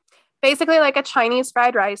stuff? Basically like a Chinese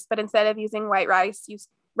fried rice, but instead of using white rice, use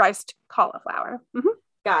riced cauliflower. Mm-hmm.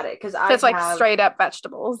 Got it. Because it's like straight up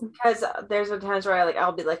vegetables. Because there's been times where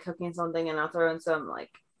I'll be like cooking something and I'll throw in some like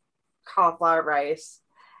cauliflower rice,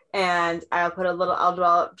 and I'll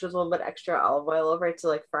do just a little bit extra olive oil over it to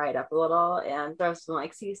like fry it up a little and throw some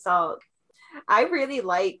like sea salt. I really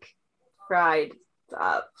like fried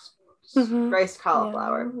riced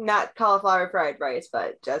cauliflower, not cauliflower fried rice,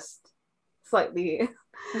 but just slightly.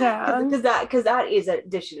 Yeah, because that is a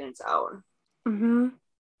dish in its own. Mm-hmm.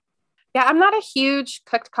 Yeah, I'm not a huge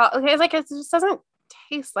cooked cauliflower. It's like it just doesn't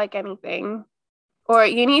taste like anything, or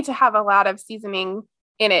you need to have a lot of seasoning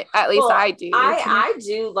in it. At least I do. I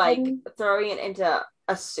do like throwing it into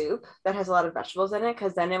a soup that has a lot of vegetables in it,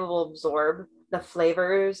 because then it will absorb the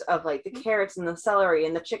flavors of like the carrots and the celery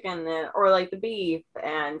and the chicken or like the beef,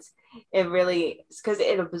 and it really, because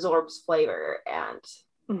it absorbs flavor and.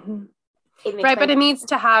 Mm-hmm. Right, but it needs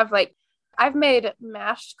to have like, I've made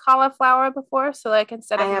mashed cauliflower before, so like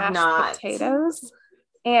instead of mashed potatoes,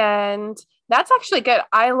 and that's actually good.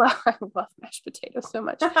 I love mashed potatoes so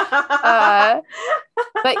much.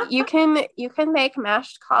 But you can make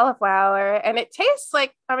mashed cauliflower, and it tastes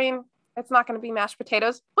like, it's not going to be mashed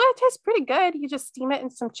potatoes, but it tastes pretty good. You just steam it in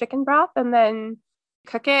some chicken broth and then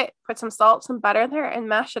cook it, put some salt, some butter in there, and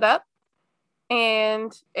mash it up,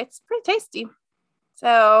 and it's pretty tasty.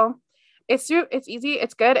 So it's easy,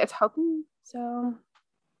 it's good, it's healthy. So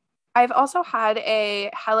I've also had a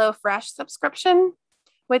HelloFresh subscription,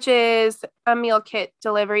 which is a meal kit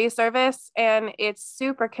delivery service, and it's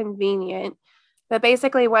super convenient. But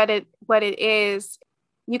basically what it is,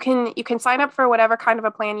 you can sign up for whatever kind of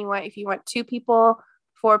a plan you want. If you want 2 people,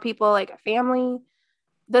 4 people, like a family.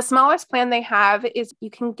 The smallest plan they have is you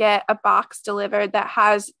can get a box delivered that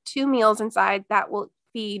has 2 meals inside that will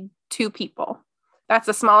feed 2 people. That's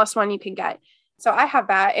the smallest one you can get. So I have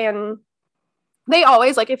that. And they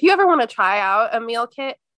always, like, if you ever want to try out a meal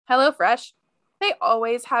kit, HelloFresh, they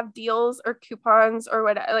always have deals or coupons or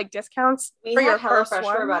whatever, like discounts for your first one.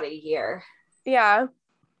 For about a year. Yeah.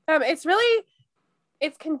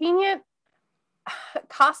 It's convenient,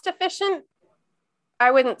 cost efficient. I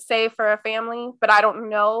wouldn't say for a family, but I don't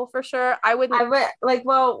know for sure.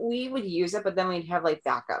 We would use it, but then we'd have like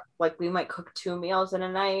backup. Like we might cook 2 meals in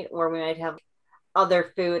a night, or we might have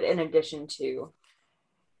other food in addition to.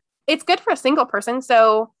 It's good for a single person.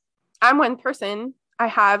 So I'm one person. I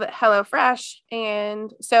have HelloFresh,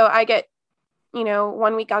 and so I get,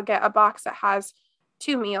 1 week I'll get a box that has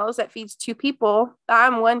 2 meals that feeds 2 people.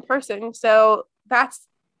 I'm one person, so that's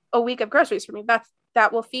a week of groceries for me.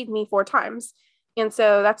 That will feed me 4 times, and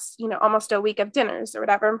so that's almost a week of dinners or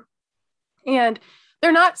whatever. And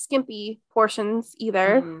they're not skimpy portions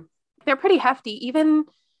either. Mm-hmm. They're pretty hefty. Even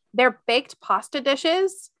their baked pasta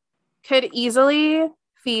dishes could easily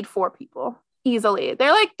feed 4 people. Easily.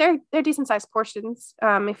 They're decent sized portions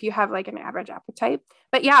if you have like an average appetite.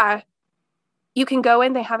 But yeah, you can go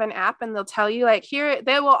in, they have an app, and they'll tell you like, here,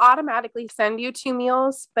 they will automatically send you 2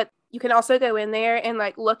 meals, but you can also go in there and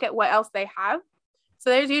like look at what else they have.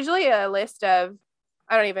 So there's usually a list of,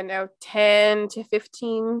 I don't even know, 10 to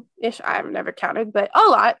 15-ish. I've never counted, but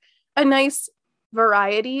a nice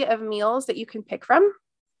variety of meals that you can pick from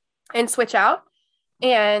and switch out.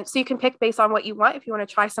 And so you can pick based on what you want. If you want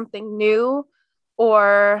to try something new,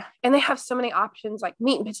 and they have so many options like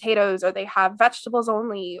meat and potatoes, or they have vegetables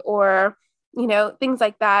only, or, things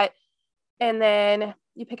like that. And then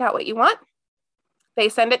you pick out what you want. They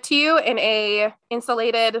send it to you in a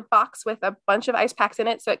insulated box with a bunch of ice packs in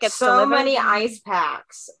it, so it gets delivered. So many ice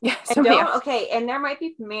packs. Yeah. And there might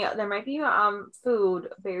be food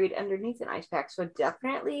buried underneath an ice pack. So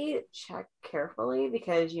definitely check carefully,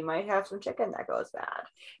 because you might have some chicken that goes bad.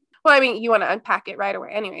 Well, you want to unpack it right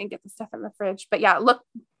away anyway and get the stuff in the fridge. But yeah,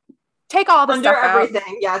 take all the stuff out.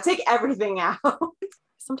 Everything. Yeah, take everything out.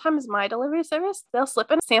 Sometimes my delivery service, they'll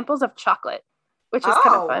slip in samples of chocolate, which is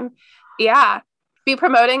kind of fun. Yeah. Be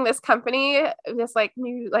promoting this company, this like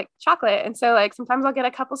new like chocolate, and so like sometimes I'll get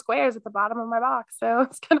a couple squares at the bottom of my box, so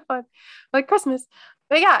it's kind of fun, like Christmas.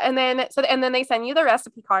 But yeah, and then they send you the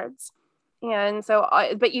recipe cards, and so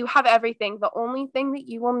but you have everything. The only thing that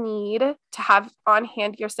you will need to have on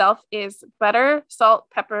hand yourself is butter, salt,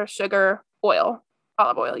 pepper, sugar, olive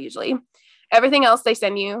oil usually. Everything else they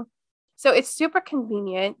send you, so it's super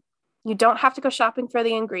convenient. You don't have to go shopping for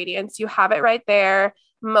the ingredients. You have it right there.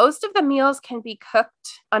 Most of the meals can be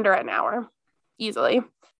cooked under an hour easily.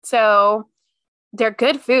 So they're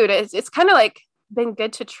good food. It's kind of like been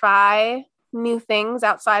good to try new things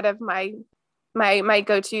outside of my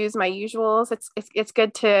go-tos, my usuals. It's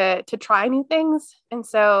good to try new things. And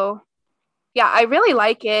so, yeah, I really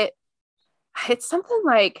like it. It's something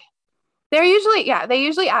like they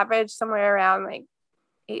usually average somewhere around like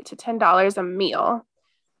 $8 to $10 a meal.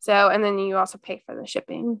 So, and then you also pay for the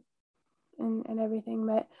shipping and everything.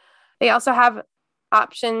 But they also have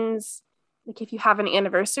options, like if you have an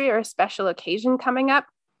anniversary or a special occasion coming up,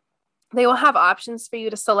 they will have options for you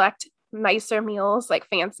to select nicer meals, like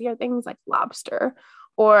fancier things like lobster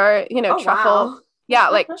or, truffle. Wow. Yeah,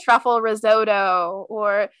 like truffle risotto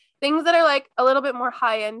or things that are like a little bit more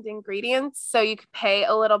high-end ingredients. So you could pay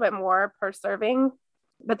a little bit more per serving.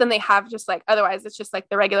 But then they have just like, otherwise it's just like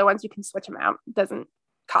the regular ones, you can switch them out. It doesn't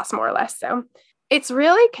cost more or less. So it's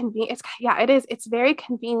really convenient. It is. It's very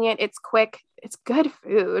convenient. It's quick. It's good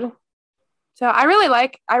food. So I really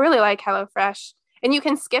like HelloFresh. And you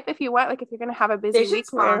can skip if you want, like if you're going to have a busy They should week.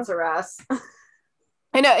 sponsor us.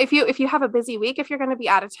 I know if you have a busy week, if you're going to be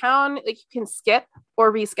out of town, like you can skip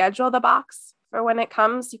or reschedule the box for when it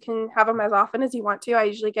comes. You can have them as often as you want to. I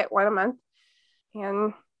usually get one a month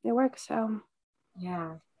and it works. So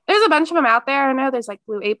yeah, there's a bunch of them out there. I know there's like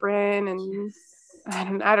Blue Apron and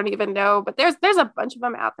I don't even know, but there's a bunch of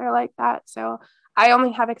them out there like that. So I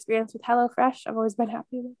only have experience with HelloFresh. I've always been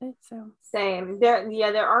happy with it. So same.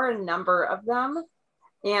 There are a number of them,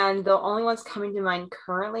 and the only ones coming to mind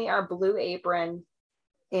currently are Blue Apron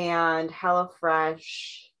and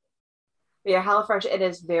HelloFresh. Yeah, HelloFresh. It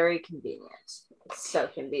is very convenient. It's so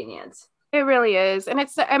convenient. It really is, and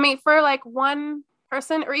for like one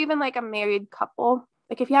person or even like a married couple,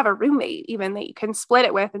 like if you have a roommate, even that you can split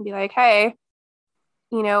it with and be like, hey,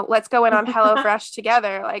 let's go in on HelloFresh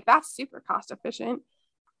together. Like that's super cost efficient.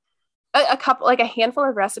 A handful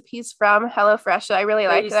of recipes from HelloFresh that I really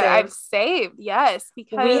like that I've saved. Yes,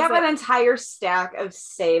 because we have an entire stack of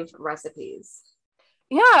saved recipes.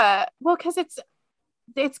 Yeah, well, because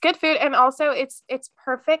it's good food, and also it's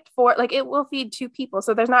perfect for like it will feed 2 people,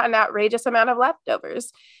 so there's not an outrageous amount of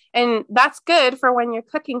leftovers, and that's good for when you're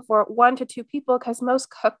cooking for 1 to 2 people because most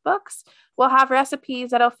cookbooks will have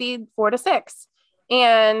recipes that'll feed 4 to 6.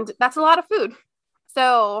 And that's a lot of food.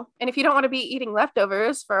 So, and if you don't want to be eating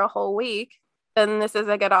leftovers for a whole week, then this is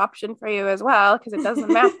a good option for you as well, because it doesn't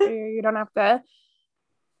matter. You don't have to,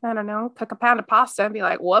 I don't know, cook a pound of pasta and be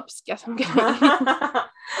like, whoops, guess I'm going to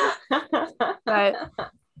eat. But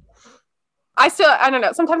I don't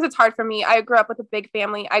know. Sometimes it's hard for me. I grew up with a big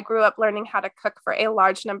family. I grew up learning how to cook for a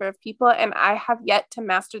large number of people, and I have yet to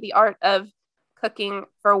master the art of cooking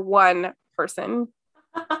for one person.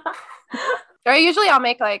 Or I'll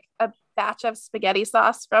make like a batch of spaghetti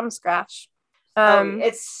sauce from scratch.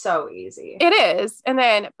 It's so easy. It is.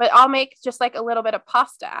 But I'll make just like a little bit of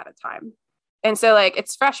pasta at a time. And so like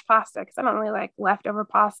it's fresh pasta because I don't really like leftover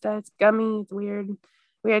pasta. It's gummy. It's weird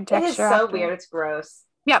texture. It is so weird. It's gross.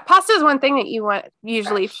 Yeah. Pasta is one thing that you want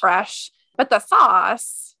usually fresh, but the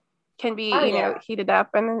sauce can be, heated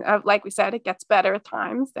up. And like we said, it gets better at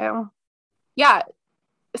times. So yeah,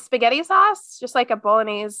 spaghetti sauce, just like a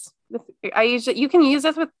bolognese. You can use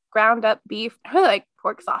this with ground up beef. I really like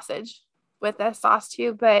pork sausage with this sauce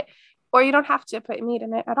too, or you don't have to put meat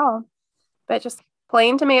in it at all, but just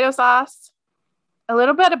plain tomato sauce, a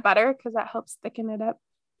little bit of butter because that helps thicken it up,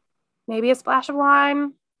 maybe a splash of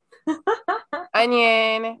wine,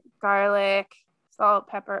 onion, garlic, salt,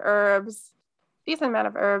 pepper, herbs, decent amount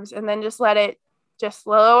of herbs, and then just let it just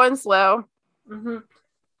slow and slow. Mm-hmm.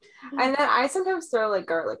 And then I sometimes throw like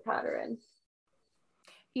garlic powder in.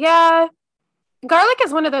 Yeah. Garlic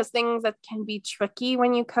is one of those things that can be tricky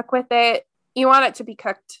when you cook with it. You want it to be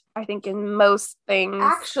cooked, I think, in most things.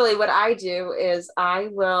 Actually, what I do is I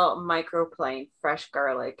will microplane fresh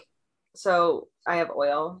garlic. So I have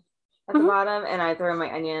oil at the bottom, and I throw in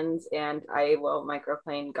my onions, and I will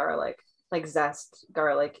microplane garlic, like zest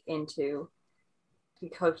garlic, to be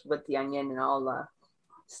cooked with the onion and all the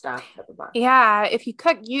stuff at the bottom. Yeah, if you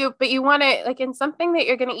cook but you want it like in something that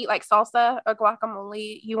you're going to eat like salsa or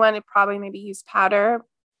guacamole, you want to probably maybe use powder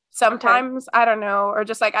sometimes. Okay. I don't know, or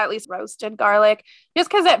just like at least roasted garlic, just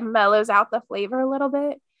because it mellows out the flavor a little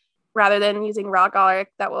bit rather than using raw garlic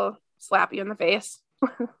that will slap you in the face.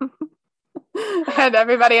 And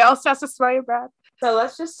everybody else has to smell your breath. So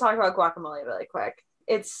let's just talk about guacamole really quick.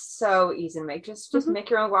 It's so easy to make. Just make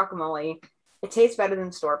your own guacamole. It tastes better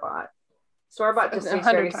than store-bought. Store-bought just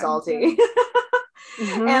tastes very salty.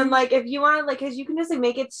 And like, if you want, like, because you can just like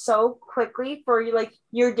make it so quickly for you, like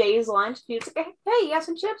your day's lunch. You just like, hey, you have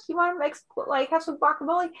some chips? You want to like have some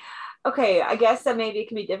guacamole? Okay, I guess that maybe it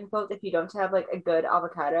can be difficult if you don't have like a good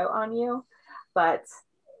avocado on you, but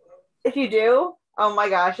if you do, oh my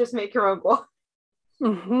gosh, just make your own guac.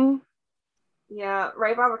 Yeah,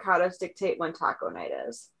 ripe avocados dictate when taco night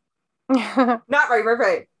is. Not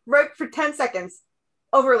ripe for 10 seconds.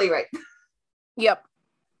 Overly ripe. Yep.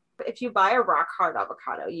 If you buy a rock hard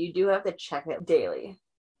avocado, you do have to check it daily.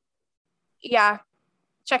 Yeah.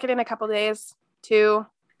 Check it in a couple days. 2.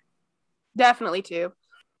 Definitely 2.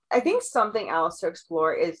 I think something else to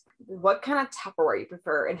explore is what kind of Tupperware you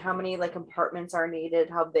prefer and how many like compartments are needed,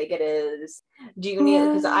 how big it is. Do you need,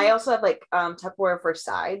 because I also have like Tupperware for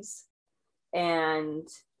sides, and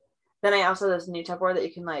then I also have this new Tupperware that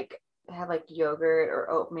you can like have like yogurt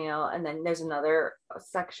or oatmeal, and then there's another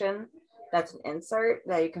section that's an insert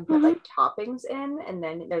that you can put like toppings in, and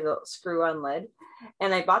then there's a screw on lid.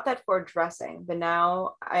 And I bought that for dressing, but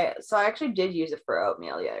now I actually did use it for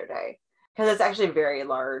oatmeal the other day because it's actually very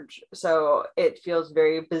large, so it feels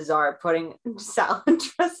very bizarre putting salad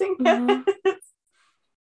dressing in.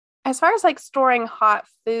 As far as like storing hot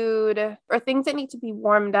food or things that need to be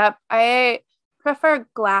warmed up, I prefer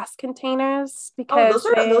glass containers because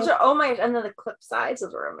those are oh my, and then the clip sides,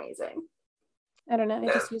 those are amazing. I don't know, I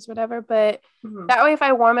just use whatever, but that way if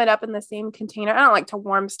I warm it up in the same container, I don't like to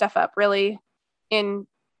warm stuff up really in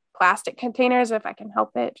plastic containers if I can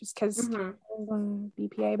help it, just because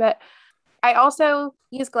BPA. But I also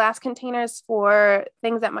use glass containers for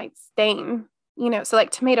things that might stain, so like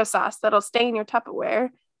tomato sauce that'll stain your Tupperware,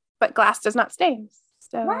 but glass does not stain.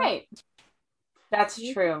 So right. That's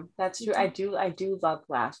true. I do love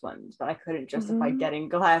glass ones, but I couldn't justify getting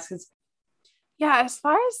glass because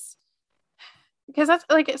that's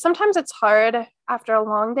like, sometimes it's hard after a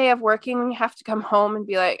long day of working when you have to come home and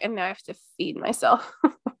be like, and now I have to feed myself.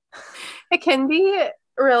 It can be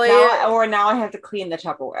really now I have to clean the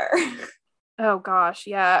Tupperware. Oh gosh,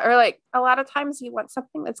 yeah. Or like a lot of times you want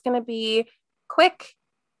something that's going to be quick,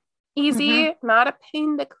 easy, not a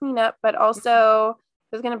pain to clean up, but also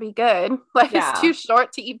is going to be good. Life is too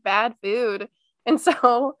short to eat bad food. And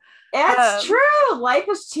so it's true. Life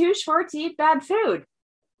is too short to eat bad food.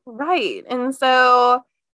 Right. And so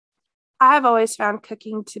I've always found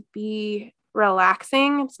cooking to be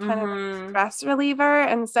relaxing. It's kind of a stress reliever.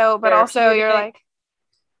 And so, but also you're like,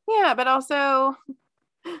 yeah, but also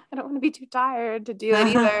I don't want to be too tired to do it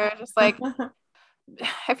either. Just like,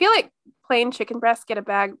 I feel like plain chicken breasts get a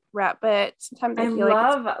bad rap, but sometimes I feel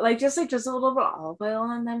like just a little bit of olive oil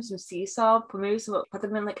on them, some sea salt, put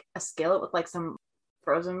them in like a skillet with like some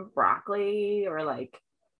frozen broccoli or like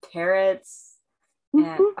carrots.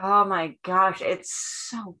 And oh my gosh, it's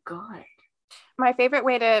so good. My favorite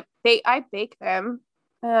way to bake, I bake them,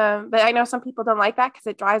 but I know some people don't like that because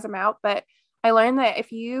it dries them out. But I learned that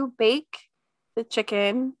if you bake the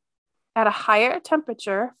chicken at a higher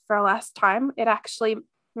temperature for less time, it actually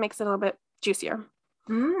makes it a little bit juicier.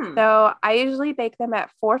 So I usually bake them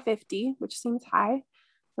at 450, which seems high.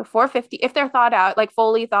 But 450, if they're thawed out, like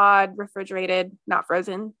fully thawed, refrigerated, not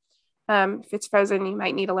frozen. If it's frozen, you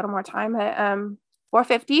might need a little more time. But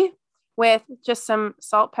 450 with just some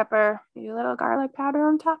salt, pepper, maybe a little garlic powder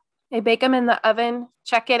on top. I bake them in the oven,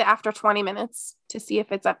 check it after 20 minutes to see if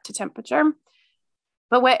it's up to temperature.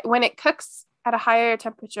 But when it cooks at a higher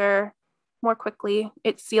temperature more quickly,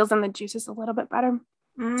 it seals in the juices a little bit better.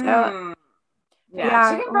 So,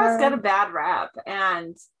 chicken breasts got a bad rap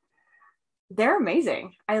and they're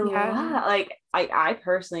amazing. I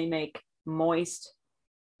personally make moist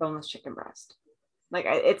boneless chicken breast. Like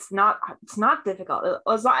it's not difficult.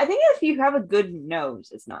 I think if you have a good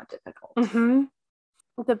nose, it's not difficult.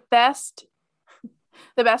 The best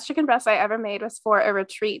chicken breast I ever made was for a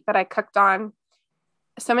retreat that I cooked on.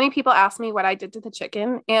 So many people asked me what I did to the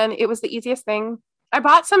chicken, and it was the easiest thing. I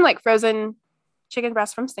bought some like frozen chicken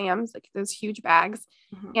breasts from Sam's, like those huge bags,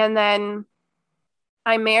 and then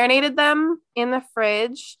I marinated them in the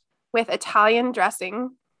fridge with Italian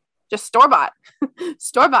dressing. Just store-bought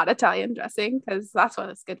Italian dressing, because that's what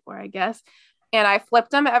it's good for, I guess. And I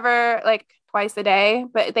flipped them like twice a day,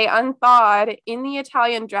 but they unthawed in the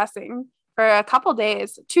Italian dressing for a couple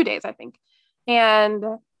days, 2 days, I think. And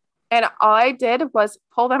all I did was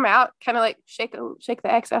pull them out, kind of like shake the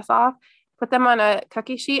excess off, put them on a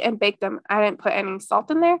cookie sheet and bake them. I didn't put any salt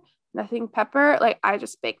in there, nothing, pepper. Like I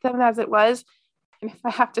just baked them as it was. And if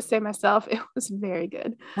I have to say myself, it was very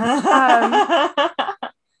good.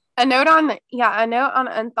 A note on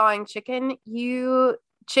unthawing chicken.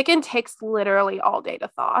 Chicken takes literally all day to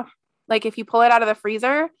thaw. Like if you pull it out of the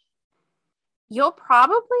freezer, you'll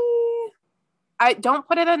probably, I don't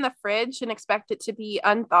put it in the fridge and expect it to be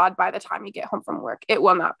unthawed by the time you get home from work. It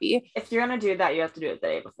will not be. If you're going to do that, you have to do it the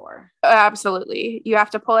day before. Absolutely. You have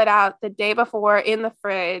to pull it out the day before in the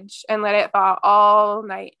fridge and let it thaw all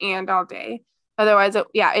night and all day. Otherwise,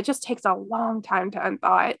 it just takes a long time to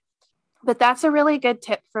unthaw it. But that's a really good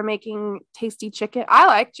tip for making tasty chicken. I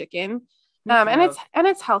like chicken. And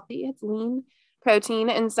it's healthy. It's lean protein.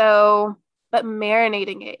 And so, but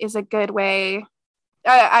marinating it is a good way.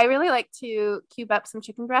 I really like to cube up some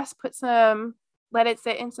chicken breast, let it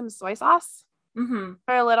sit in some soy sauce for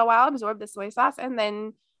a little while, absorb the soy sauce, and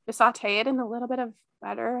then just saute it in a little bit of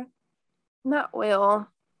butter, not olive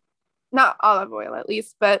oil at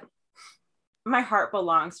least, but my heart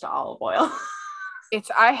belongs to olive oil.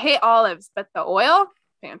 I hate olives, but the oil,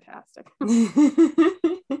 fantastic.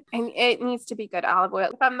 And it needs to be good olive oil.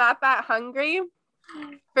 If I'm not that hungry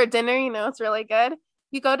for dinner, it's really good.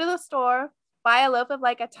 You go to the store, buy a loaf of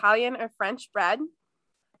like Italian or French bread,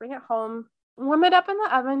 bring it home, warm it up in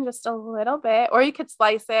the oven just a little bit, or you could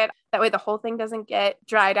slice it. That way the whole thing doesn't get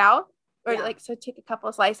dried out. Or so take a couple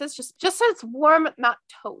of slices, just so it's warm, not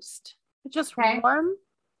toast, but just warm.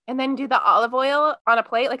 And then do the olive oil on a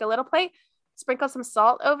plate, like a little plate, sprinkle some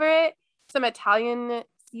salt over it, some Italian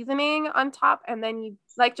seasoning on top, and then you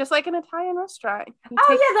just like an Italian restaurant.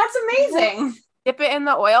 That's amazing. Dip it in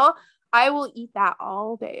the oil. I will eat that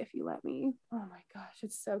all day if you let me. Oh my gosh,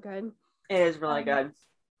 it's so good. It is really good.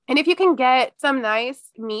 And if you can get some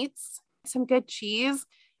nice meats, some good cheese,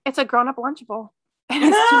 it's a grown-up Lunchable.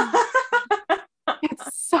 And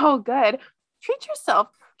it's so good. Treat yourself.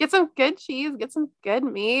 Get some good cheese, get some good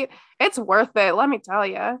meat. It's worth it, let me tell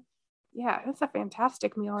you. Yeah, it's a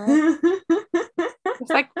fantastic meal. Right?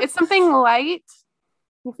 It's something light.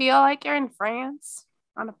 You feel like you're in France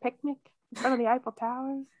on a picnic in front of the Eiffel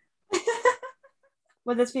Tower.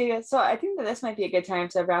 Would this be good? So I think that this might be a good time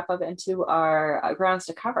to wrap up into our grounds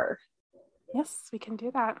to cover. Yes, we can do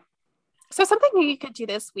that. So something you could do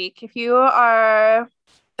this week, if you are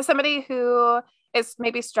somebody who is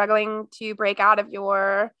maybe struggling to break out of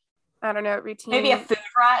your, routine. Maybe a food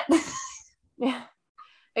rut. Yeah.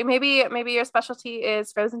 Like maybe your specialty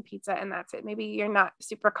is frozen pizza and that's it. Maybe you're not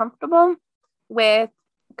super comfortable with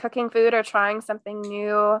cooking food or trying something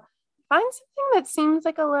new. Find something that seems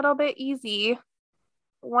like a little bit easy.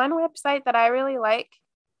 One website that I really like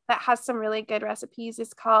that has some really good recipes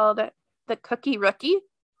is called The Cookie Rookie.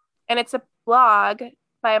 And it's a blog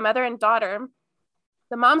by a mother and daughter.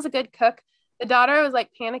 The mom's a good cook. The daughter was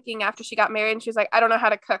like panicking after she got married and she was like, I don't know how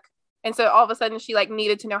to cook. And so all of a sudden she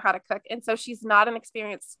needed to know how to cook. And so she's not an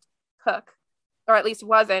experienced cook, or at least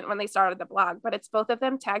wasn't when they started the blog, but it's both of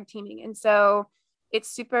them tag teaming. And so it's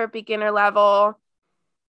super beginner level.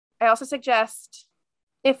 I also suggest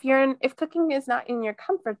if cooking is not in your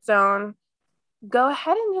comfort zone, go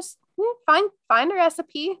ahead and just find a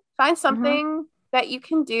recipe, find something that you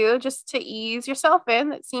can do just to ease yourself in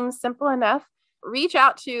that seems simple enough. Reach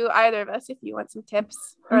out to either of us if you want some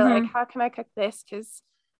tips or how can I cook this? Because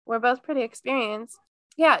we're both pretty experienced.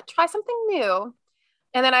 Yeah, try something new.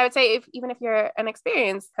 And then I would say even if you're an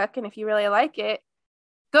experienced cook and if you really like it,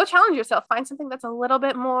 go challenge yourself. Find something that's a little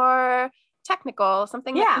bit more technical,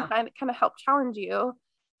 something that can kind of help challenge you.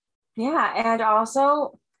 Yeah, and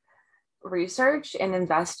also research and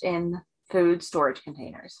invest in food storage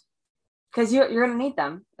containers. Because you're going to need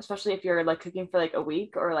them, especially if you're cooking for a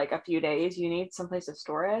week or a few days. You need someplace to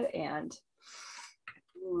store it. And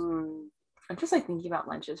I'm just thinking about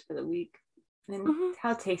lunches for the week and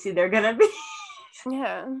how tasty they're going to be.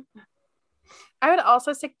 Yeah. I would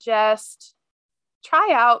also suggest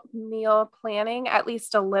try out meal planning at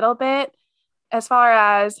least a little bit, as far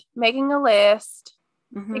as making a list,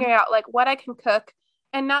 figuring out what I can cook,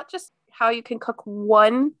 and not just how you can cook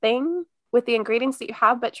one thing with the ingredients that you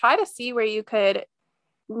have, but try to see where you could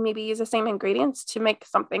maybe use the same ingredients to make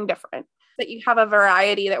something different, that you have a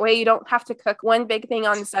variety. That way you don't have to cook one big thing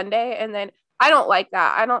on Sunday. And then I don't like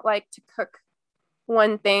that. I don't like to cook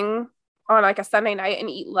one thing on a Sunday night and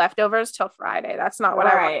eat leftovers till Friday. That's not what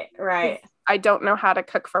I want. Right. I don't know how to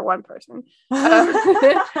cook for one person.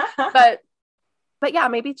 But yeah,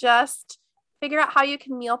 maybe just figure out how you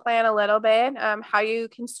can meal plan a little bit, how you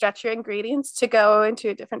can stretch your ingredients to go into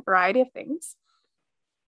a different variety of things.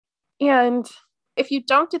 And if you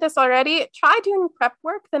don't do this already, try doing prep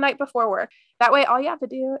work the night before work. That way, all you have to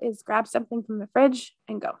do is grab something from the fridge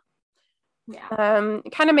and go. Yeah.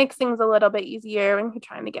 It kind of makes things a little bit easier when you're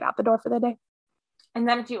trying to get out the door for the day. And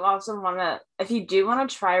then if you do want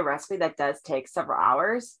to try a recipe that does take several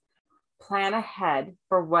hours, plan ahead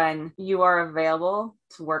for when you are available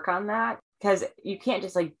to work on that. Because you can't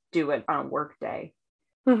just do it on a work day.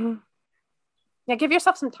 Yeah, give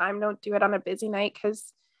yourself some time. Don't do it on a busy night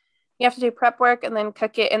because you have to do prep work and then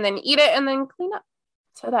cook it and then eat it and then clean up.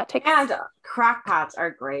 So that takes. And crock pots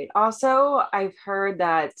are great. Also, I've heard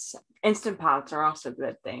that Instant Pots are also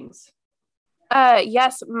good things.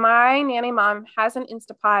 Yes, my nanny mom has an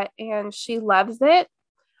Instapot and she loves it.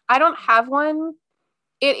 I don't have one.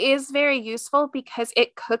 It is very useful because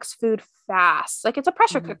it cooks food fast. Like it's a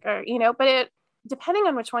pressure cooker, but depending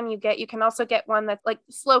on which one you get, you can also get one that's like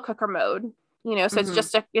slow cooker mode,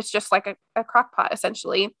 so it's just like a crock pot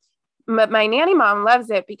essentially. But my nanny mom loves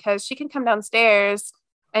it because she can come downstairs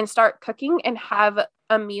and start cooking and have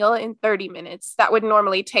a meal in 30 minutes that would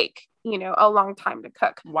normally take, a long time to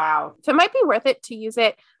cook. Wow. So it might be worth it to use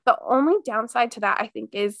it. The only downside to that, I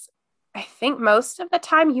think most of the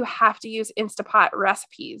time you have to use Instapot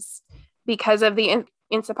recipes because of the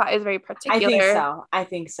Instapot is very particular. I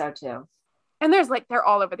think so too. And they're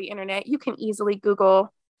all over the internet. You can easily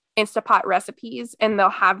Google Instapot recipes and they'll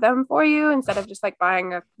have them for you instead of just like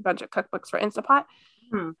buying a bunch of cookbooks for Instapot.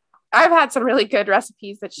 I've had some really good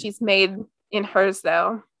recipes that she's made in hers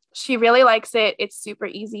though. She really likes it. It's super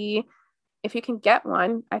easy. If you can get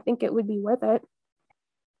one, I think it would be worth it.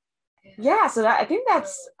 Yeah, so I think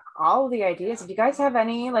that's all the ideas. If you guys have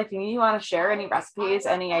any, like, you want to share any recipes,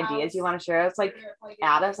 any ideas you want to share, it's like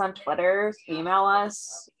add us on Twitter, email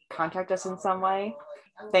us, contact us in some way.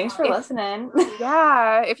 Thanks for listening.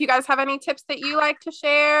 Yeah, if you guys have any tips that you like to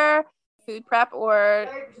share, food prep or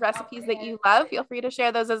recipes that you love, feel free to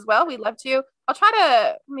share those as well. We'd love to. I'll try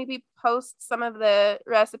to maybe post some of the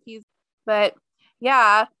recipes, but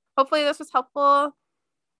yeah, hopefully this was helpful.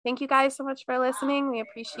 Thank you guys so much for listening. We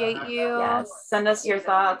appreciate you. Yes. Send us your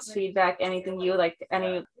thoughts, feedback, anything you like,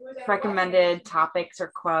 any recommended topics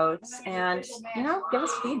or quotes, and give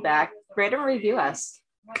us feedback. Rate and review us.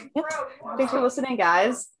 Yep. Thanks for listening,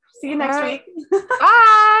 guys. See you next week.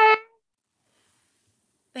 Bye.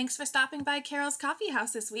 Thanks for stopping by Carol's Coffee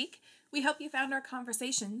House this week. We hope you found our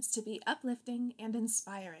conversations to be uplifting and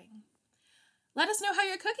inspiring. Let us know how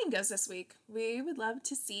your cooking goes this week. We would love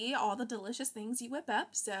to see all the delicious things you whip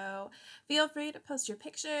up, so feel free to post your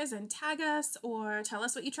pictures and tag us or tell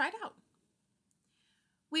us what you tried out.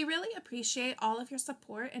 We really appreciate all of your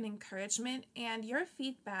support and encouragement, and your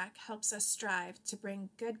feedback helps us strive to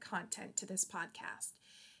bring good content to this podcast.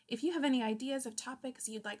 If you have any ideas of topics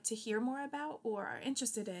you'd like to hear more about or are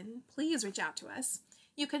interested in, please reach out to us.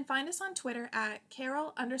 You can find us on Twitter at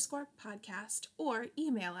Carol_podcast or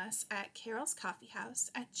email us at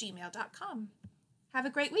carolscoffeehouse@gmail.com. Have a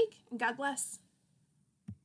great week and God bless.